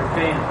family are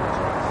paying,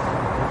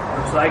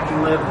 so I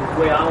can live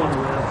the way I want to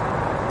live.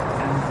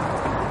 And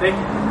thank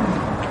you.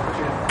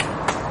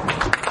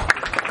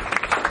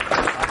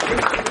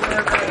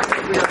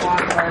 We have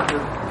time for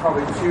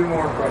probably 2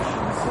 more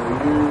questions. So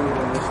you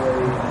and this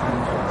lady.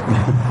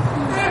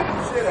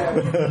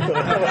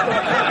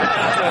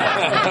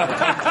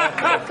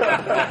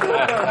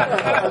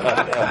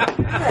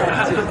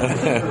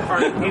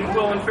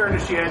 Well, in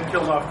fairness, she had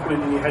killed off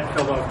Quinn, and you had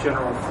killed off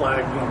General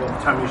Flagg, by the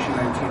time issue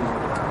 19.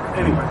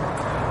 Anyway,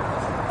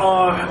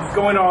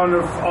 going on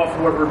off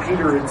what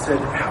Repeater had said,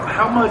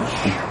 how much?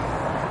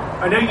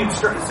 I know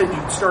said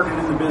you'd started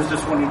in the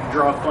business wanting to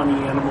draw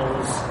funny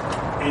animals,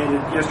 and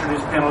at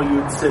yesterday's panel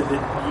you had said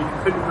that you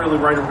couldn't really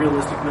write a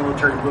realistic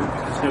military book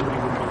because nobody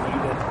would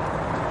believe it.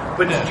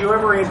 But did you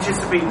ever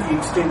anticipate the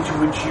extent to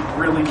which you'd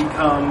really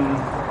become,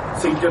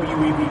 say,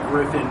 W.E.B.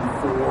 Griffin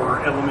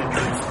for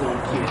elementary school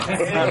kids?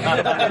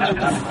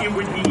 It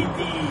would be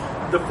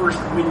the first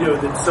window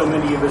that so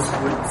many of us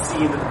would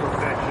see into the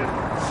profession,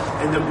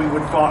 and that we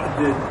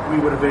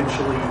would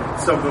eventually,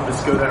 some of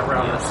us, go that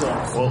route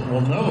ourselves.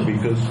 Well, no,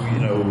 because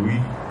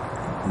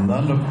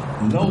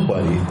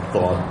nobody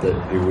thought that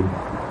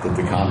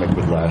the comic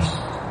would last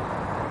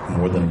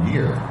more than a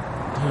year.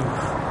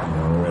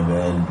 And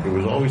then it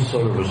was always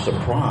sort of a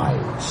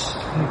surprise,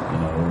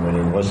 when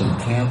it wasn't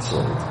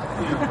canceled.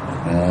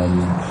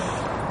 And,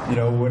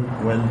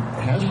 when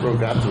Hasbro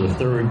got to the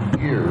 3rd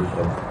year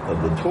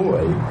of the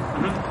toy,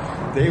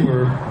 they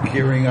were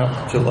gearing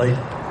up to,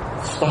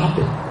 stop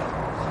it.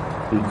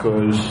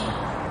 Because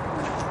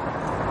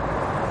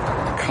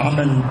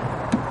common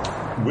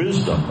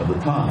wisdom at the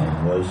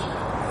time was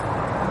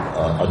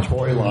a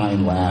toy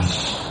line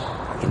lasts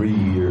 3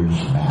 years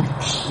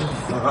max.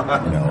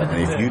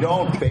 And if you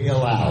don't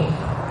bail out,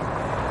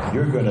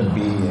 you're going to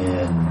be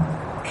in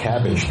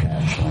Cabbage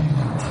Patch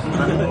Land,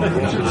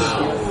 which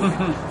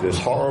is this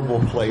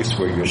horrible place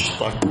where you're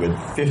stuck with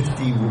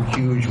 50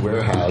 huge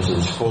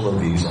warehouses full of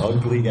these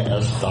ugly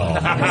ass dolls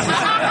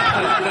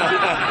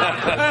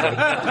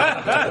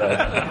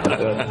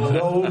that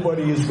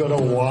nobody is going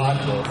to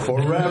want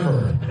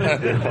forever.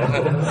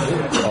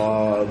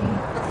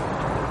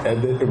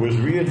 And it was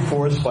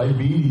reinforced by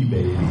Beanie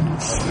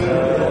Babies.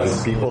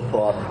 People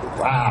thought,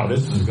 wow,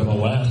 this is going to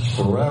last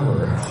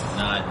forever.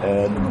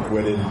 And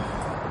when it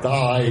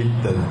died,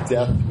 the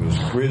death was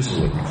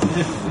grisly.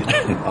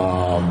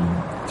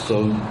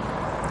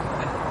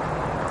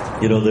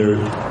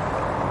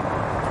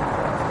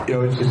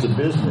 It's a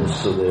business,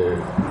 so they're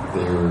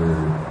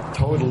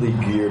totally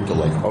geared to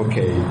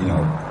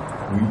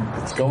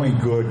it's going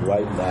good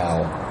right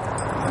now,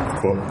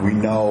 but we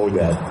know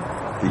that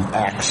the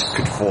axe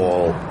could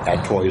fall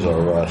at Toys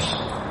R Us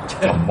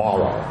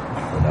tomorrow,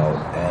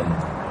 and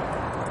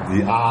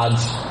the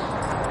odds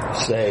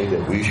say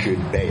that we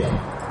should bail.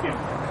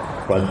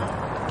 But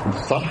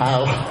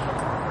somehow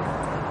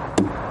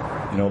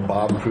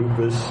Bob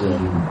Krupis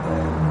and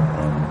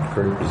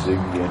Kurt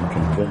Bazzigian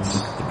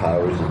convinced the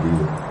powers that be,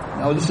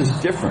 no, this is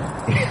different.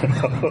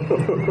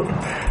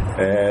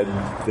 And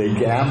they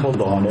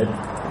gambled on it,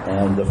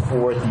 and the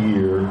fourth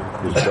year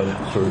was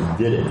what sort of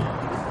did it.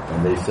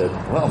 And they said,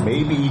 well,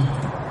 maybe,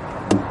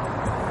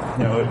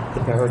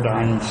 the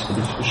paradigm is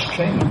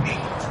changed.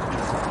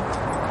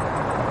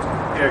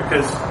 Yeah,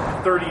 because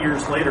 30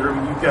 years later,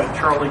 you've got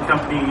Charlie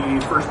Company,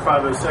 First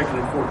 502nd,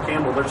 and Fort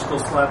Campbell. They're still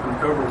slapping the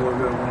Cobra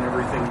logo on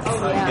everything.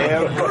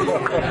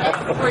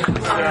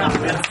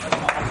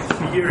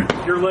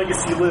 Your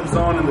legacy lives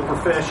on in the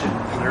profession,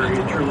 Larry.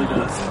 It truly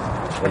does.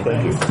 Well,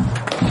 thank you.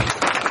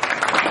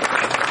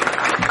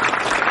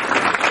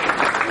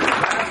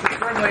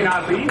 Certainly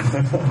not least.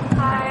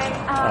 Hi.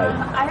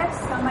 I have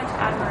so much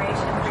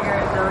admiration for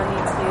your ability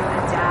to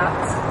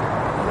adapt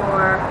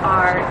your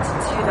art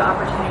to the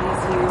opportunities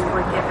you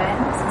were given,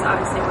 since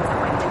obviously it wasn't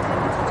what you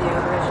intended to do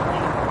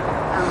originally,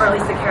 or at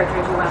least the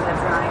characters you wound up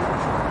drawing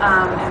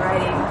and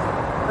writing.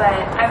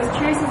 But I was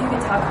curious if you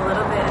could talk a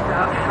little bit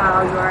about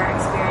how your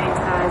experience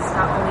as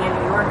not only a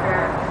New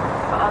Yorker,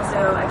 but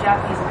also a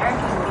Japanese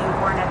American being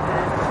born at the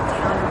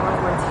tail end of World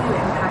War II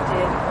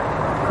impacted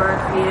your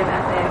creative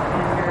ethic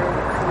and your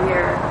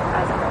career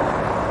as a whole.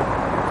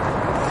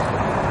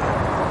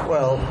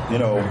 Well,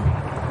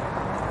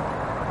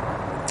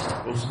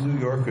 those New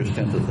Yorkers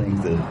tend to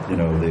think that,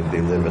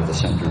 they live at the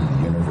center of the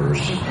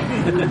universe.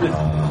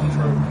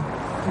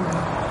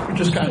 Which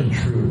is kind of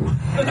true.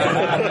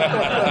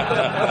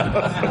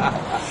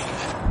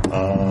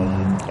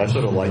 I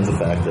sort of like the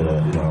fact that,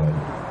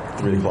 at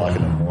 3 o'clock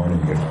in the morning,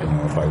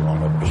 if I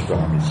want a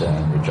pastrami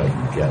sandwich, I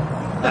can get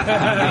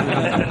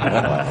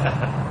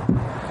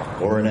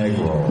one. Or an egg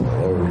roll,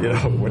 or,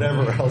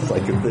 whatever else I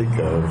can think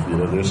of.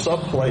 There's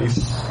some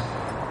place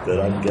that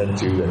I can get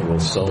to that will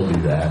sell me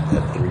that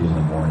at 3 in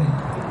the morning.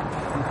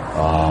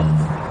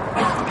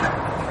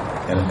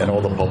 And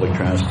all the public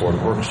transport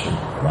works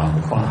around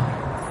the clock.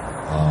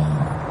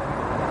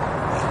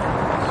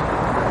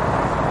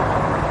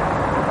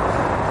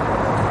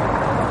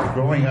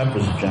 Growing up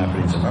as a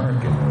Japanese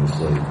American was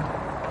like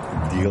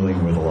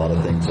dealing with a lot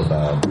of things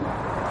about,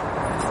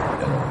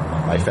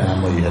 my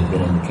family had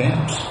been in the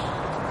camps.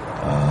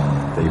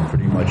 They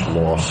pretty much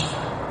lost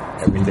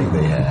everything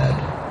they had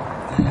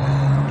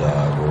and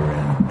were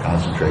in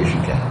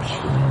concentration camps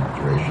for the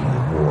duration of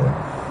the war.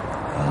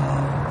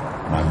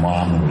 My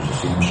mom, who was a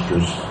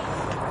seamstress,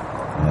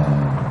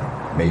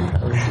 made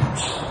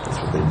parachutes. That's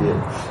what they did.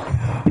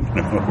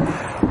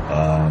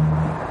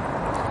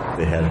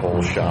 They had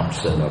whole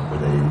shops set up where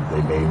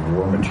they made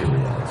war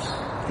materials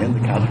in the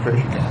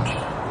concentration camps.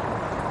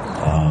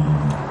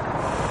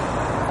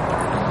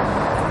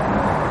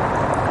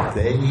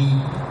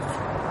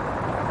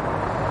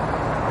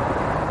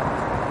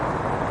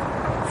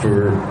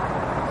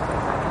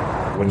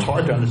 What's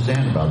hard to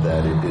understand about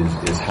that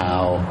is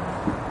how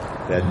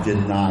that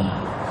did not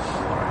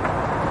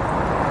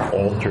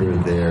alter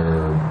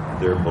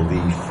their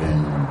belief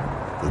in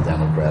the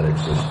democratic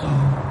system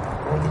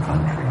or the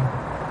country.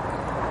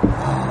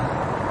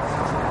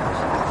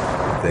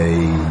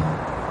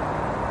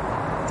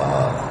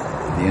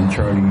 The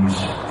internees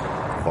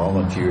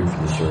volunteered for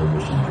the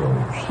service in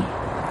droves.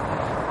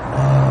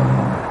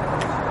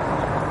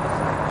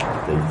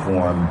 They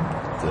formed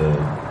the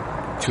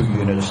 2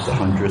 units, the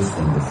 100th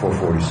and the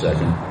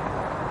 442nd.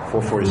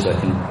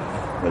 442nd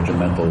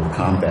Regimental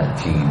Combat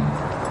Team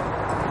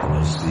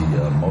was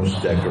the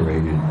most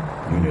decorated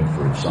unit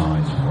for its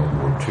size in World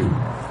War II.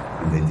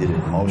 And they did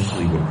it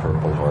mostly with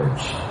Purple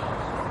Hearts.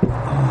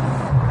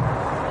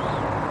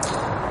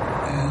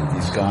 And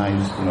these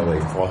guys, they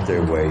fought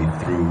their way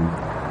through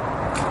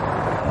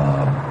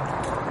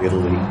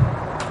Italy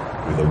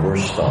with the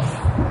worst stuff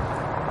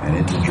and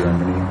into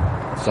Germany.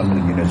 Some of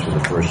the units were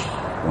the first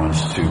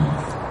ones to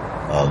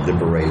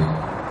liberate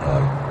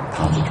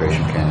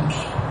concentration camps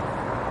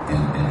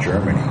in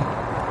Germany.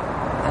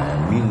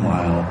 And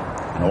meanwhile,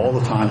 and all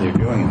the time they're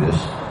doing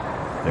this,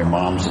 their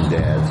moms and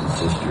dads and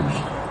sisters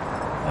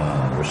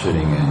were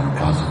sitting in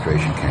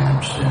concentration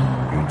camps in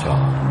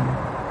Utah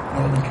and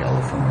Northern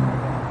California,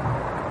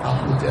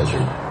 out in the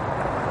desert.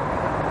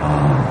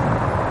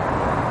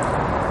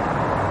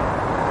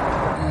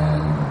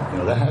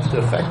 And, that has to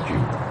affect you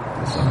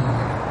in some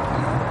way.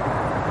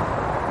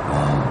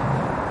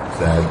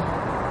 That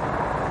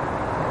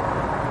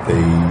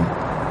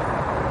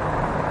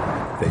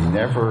they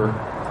never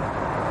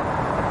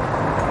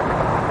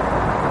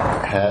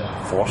had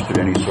fostered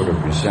any sort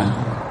of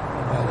resentment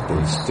about it.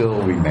 They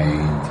still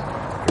remained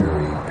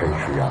very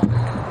patriotic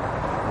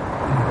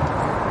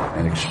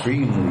and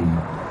extremely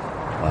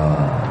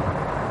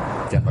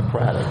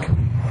democratic.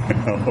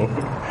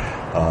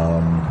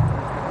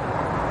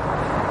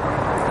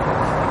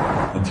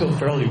 Until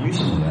fairly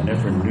recently, I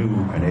never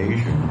knew an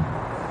Asian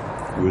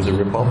who was a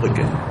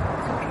Republican.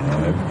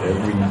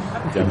 Every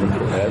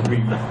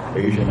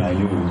Asian I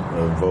knew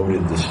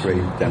voted the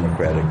straight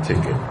Democratic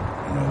ticket,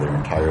 their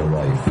entire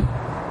life.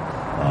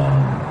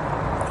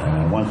 And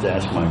I wanted to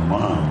ask my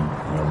mom,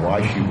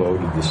 why she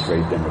voted the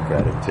straight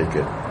Democratic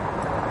ticket.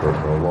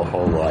 her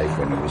whole life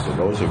when it was the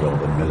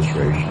Roosevelt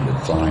administration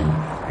that signed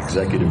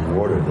executive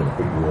order that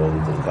put you all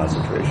into the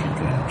concentration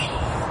camps.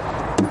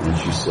 And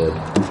she said,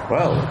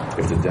 well,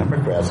 if the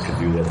Democrats could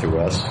do that to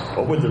us,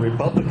 what would the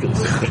Republicans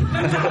do?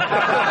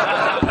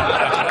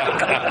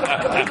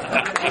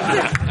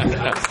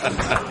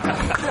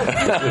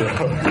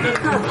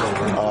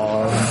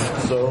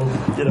 So,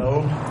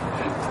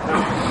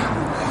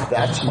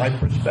 that's my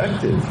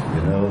perspective,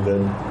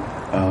 that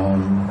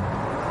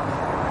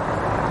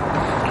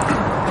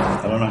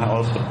I don't know how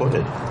else to put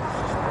it.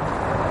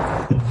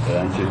 Did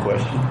that answer your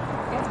question?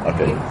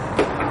 Okay.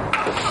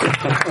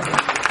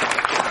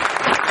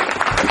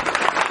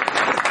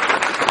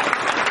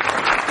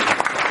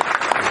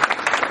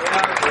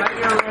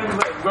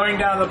 Going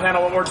down the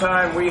panel one more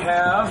time, we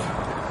have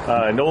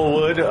Noel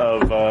Wood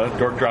of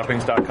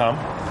dorkdroppings.com.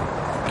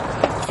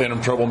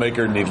 Phantom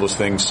Troublemaker,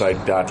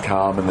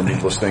 needlessthingssite.com, and the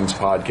Needless Things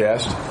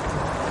podcast.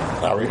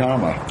 Larry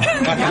Hama.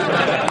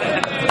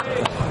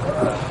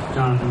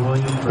 Jonathan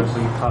Williams,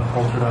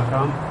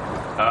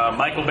 WrestlingPopCulture.com.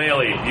 Michael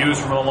Bailey,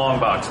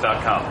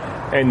 viewsfromthelongbox.com.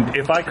 And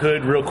if I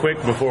could, real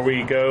quick, before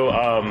we go,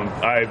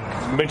 I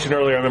mentioned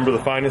earlier, I remember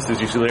the finest, as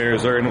you see there,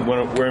 is wearing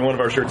one of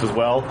our shirts as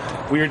well.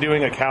 We are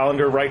doing a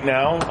calendar right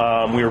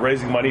now. We are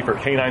raising money for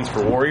Canines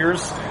for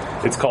Warriors.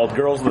 It's called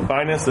Girls of the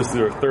Finest. This is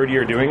their third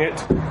year doing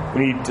it.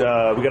 We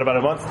got about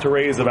a month to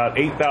raise about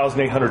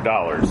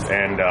 $8,800.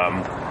 And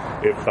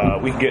if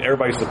we can get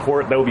everybody's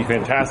support, that would be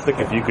fantastic.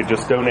 If you could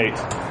just donate.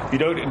 If you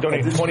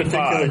donate this 25.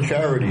 particular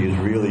charity is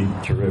really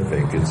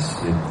terrific.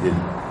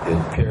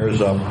 It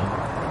pairs up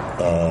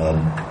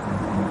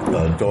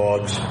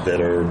dogs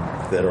that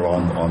are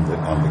on the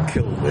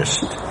kill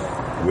list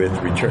with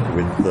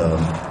returnees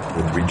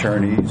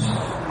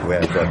who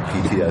have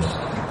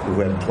PTSD, who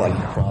have like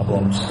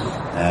problems,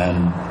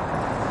 and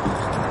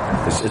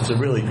it's a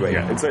really great,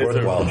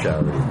 worthwhile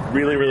charity.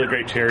 Really, really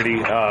great charity.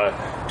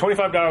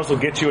 $25 will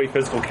get you a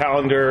physical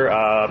calendar.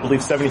 I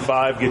believe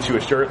 $75 gets you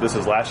a shirt. This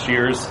is last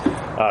year's.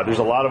 There's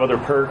a lot of other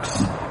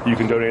perks. You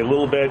can donate a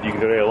little bit. You can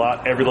donate a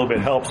lot. Every little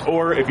bit helps.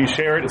 Or if you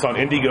share it, it's on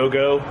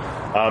Indiegogo.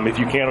 If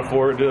you can't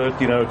afford to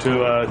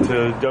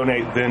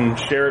donate, then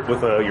share it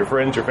with your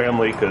friends, your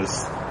family,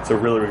 because it's a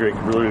really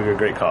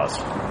great cause.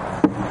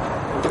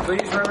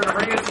 Please remember to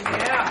bring us in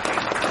the app.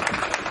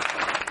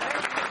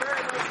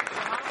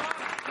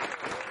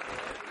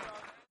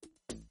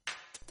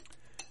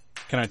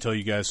 Can I tell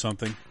you guys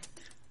something?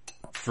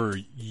 For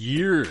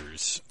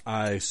years,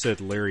 I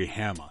said Larry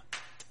Hama.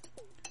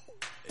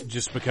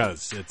 Just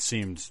because it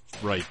seemed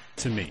right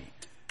to me.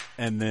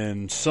 And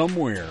then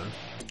somewhere,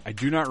 I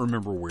do not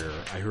remember where,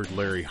 I heard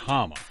Larry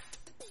Hama.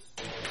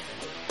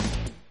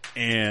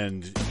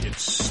 And it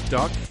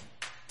stuck,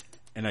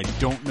 and I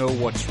don't know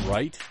what's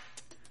right.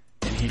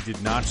 And he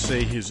did not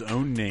say his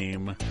own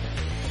name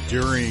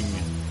during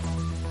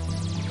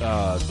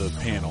the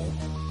panel,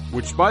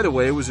 which, by the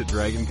way, was at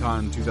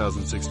DragonCon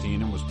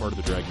 2016 and was part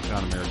of the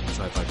DragonCon American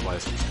Sci-Fi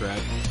Classics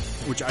track,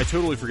 which I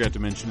totally forgot to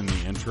mention in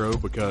the intro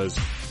because,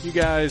 you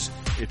guys,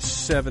 it's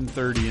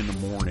 7:30 in the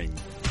morning.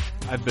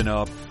 I've been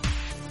up,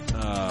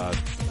 I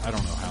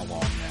don't know how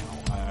long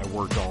now. I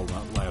worked all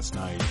last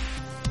night.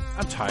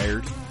 I'm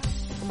tired.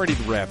 I'm ready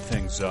to wrap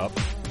things up.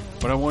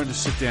 But I wanted to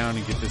sit down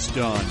and get this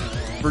done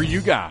for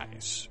you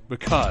guys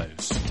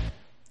because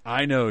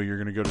I know you're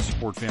going to go to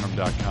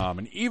supportphantom.com,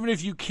 and even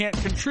if you can't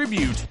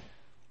contribute,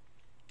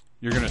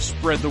 you're going to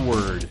spread the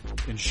word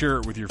and share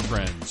it with your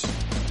friends,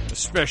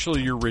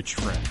 especially your rich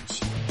friends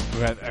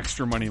who have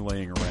extra money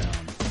laying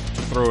around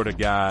to throw at a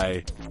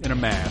guy in a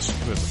mask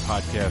who has a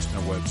podcast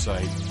and a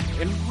website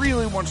and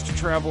really wants to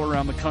travel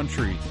around the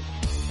country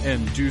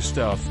and do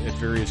stuff at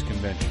various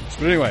conventions.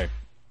 But anyway,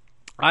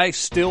 I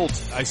still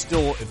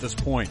at this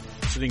point,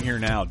 sitting here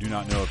now, do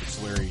not know if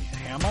it's Larry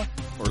Hama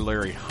or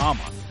Larry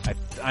Hama.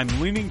 I'm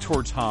leaning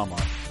towards Hama.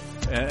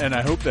 And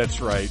I hope that's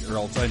right, or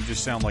else I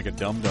just sound like a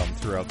dum-dum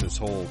throughout this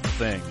whole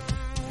thing.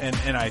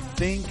 And I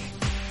think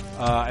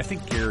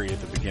Gary at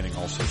the beginning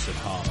also said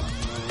Hama.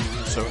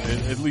 So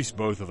at least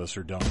both of us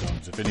are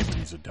dum-dums, if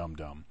anybody's a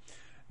dum-dum.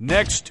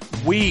 Next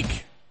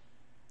week,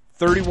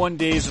 31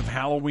 Days of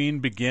Halloween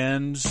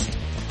begins,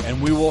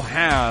 and we will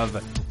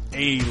have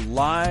a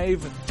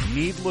live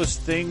Needless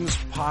Things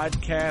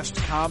podcast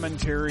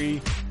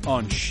commentary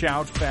on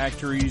Shout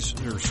Factory's,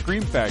 or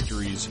Scream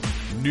Factory's,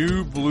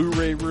 new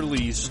Blu-ray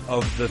release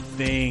of The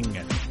Thing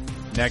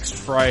next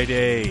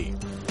Friday.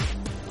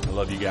 I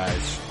love you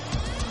guys.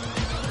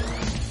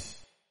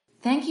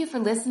 Thank you for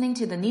listening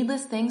to the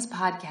Needless Things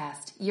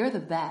podcast. You're the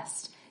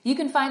best. You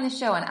can find the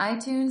show on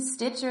iTunes,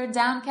 Stitcher,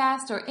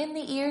 Downcast, or in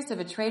the ears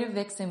of a Trader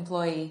Vic's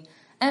employee.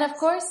 And of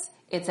course,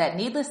 it's at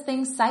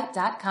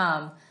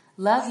needlessthingssite.com.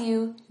 Love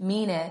you,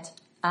 mean it,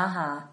 uh-huh.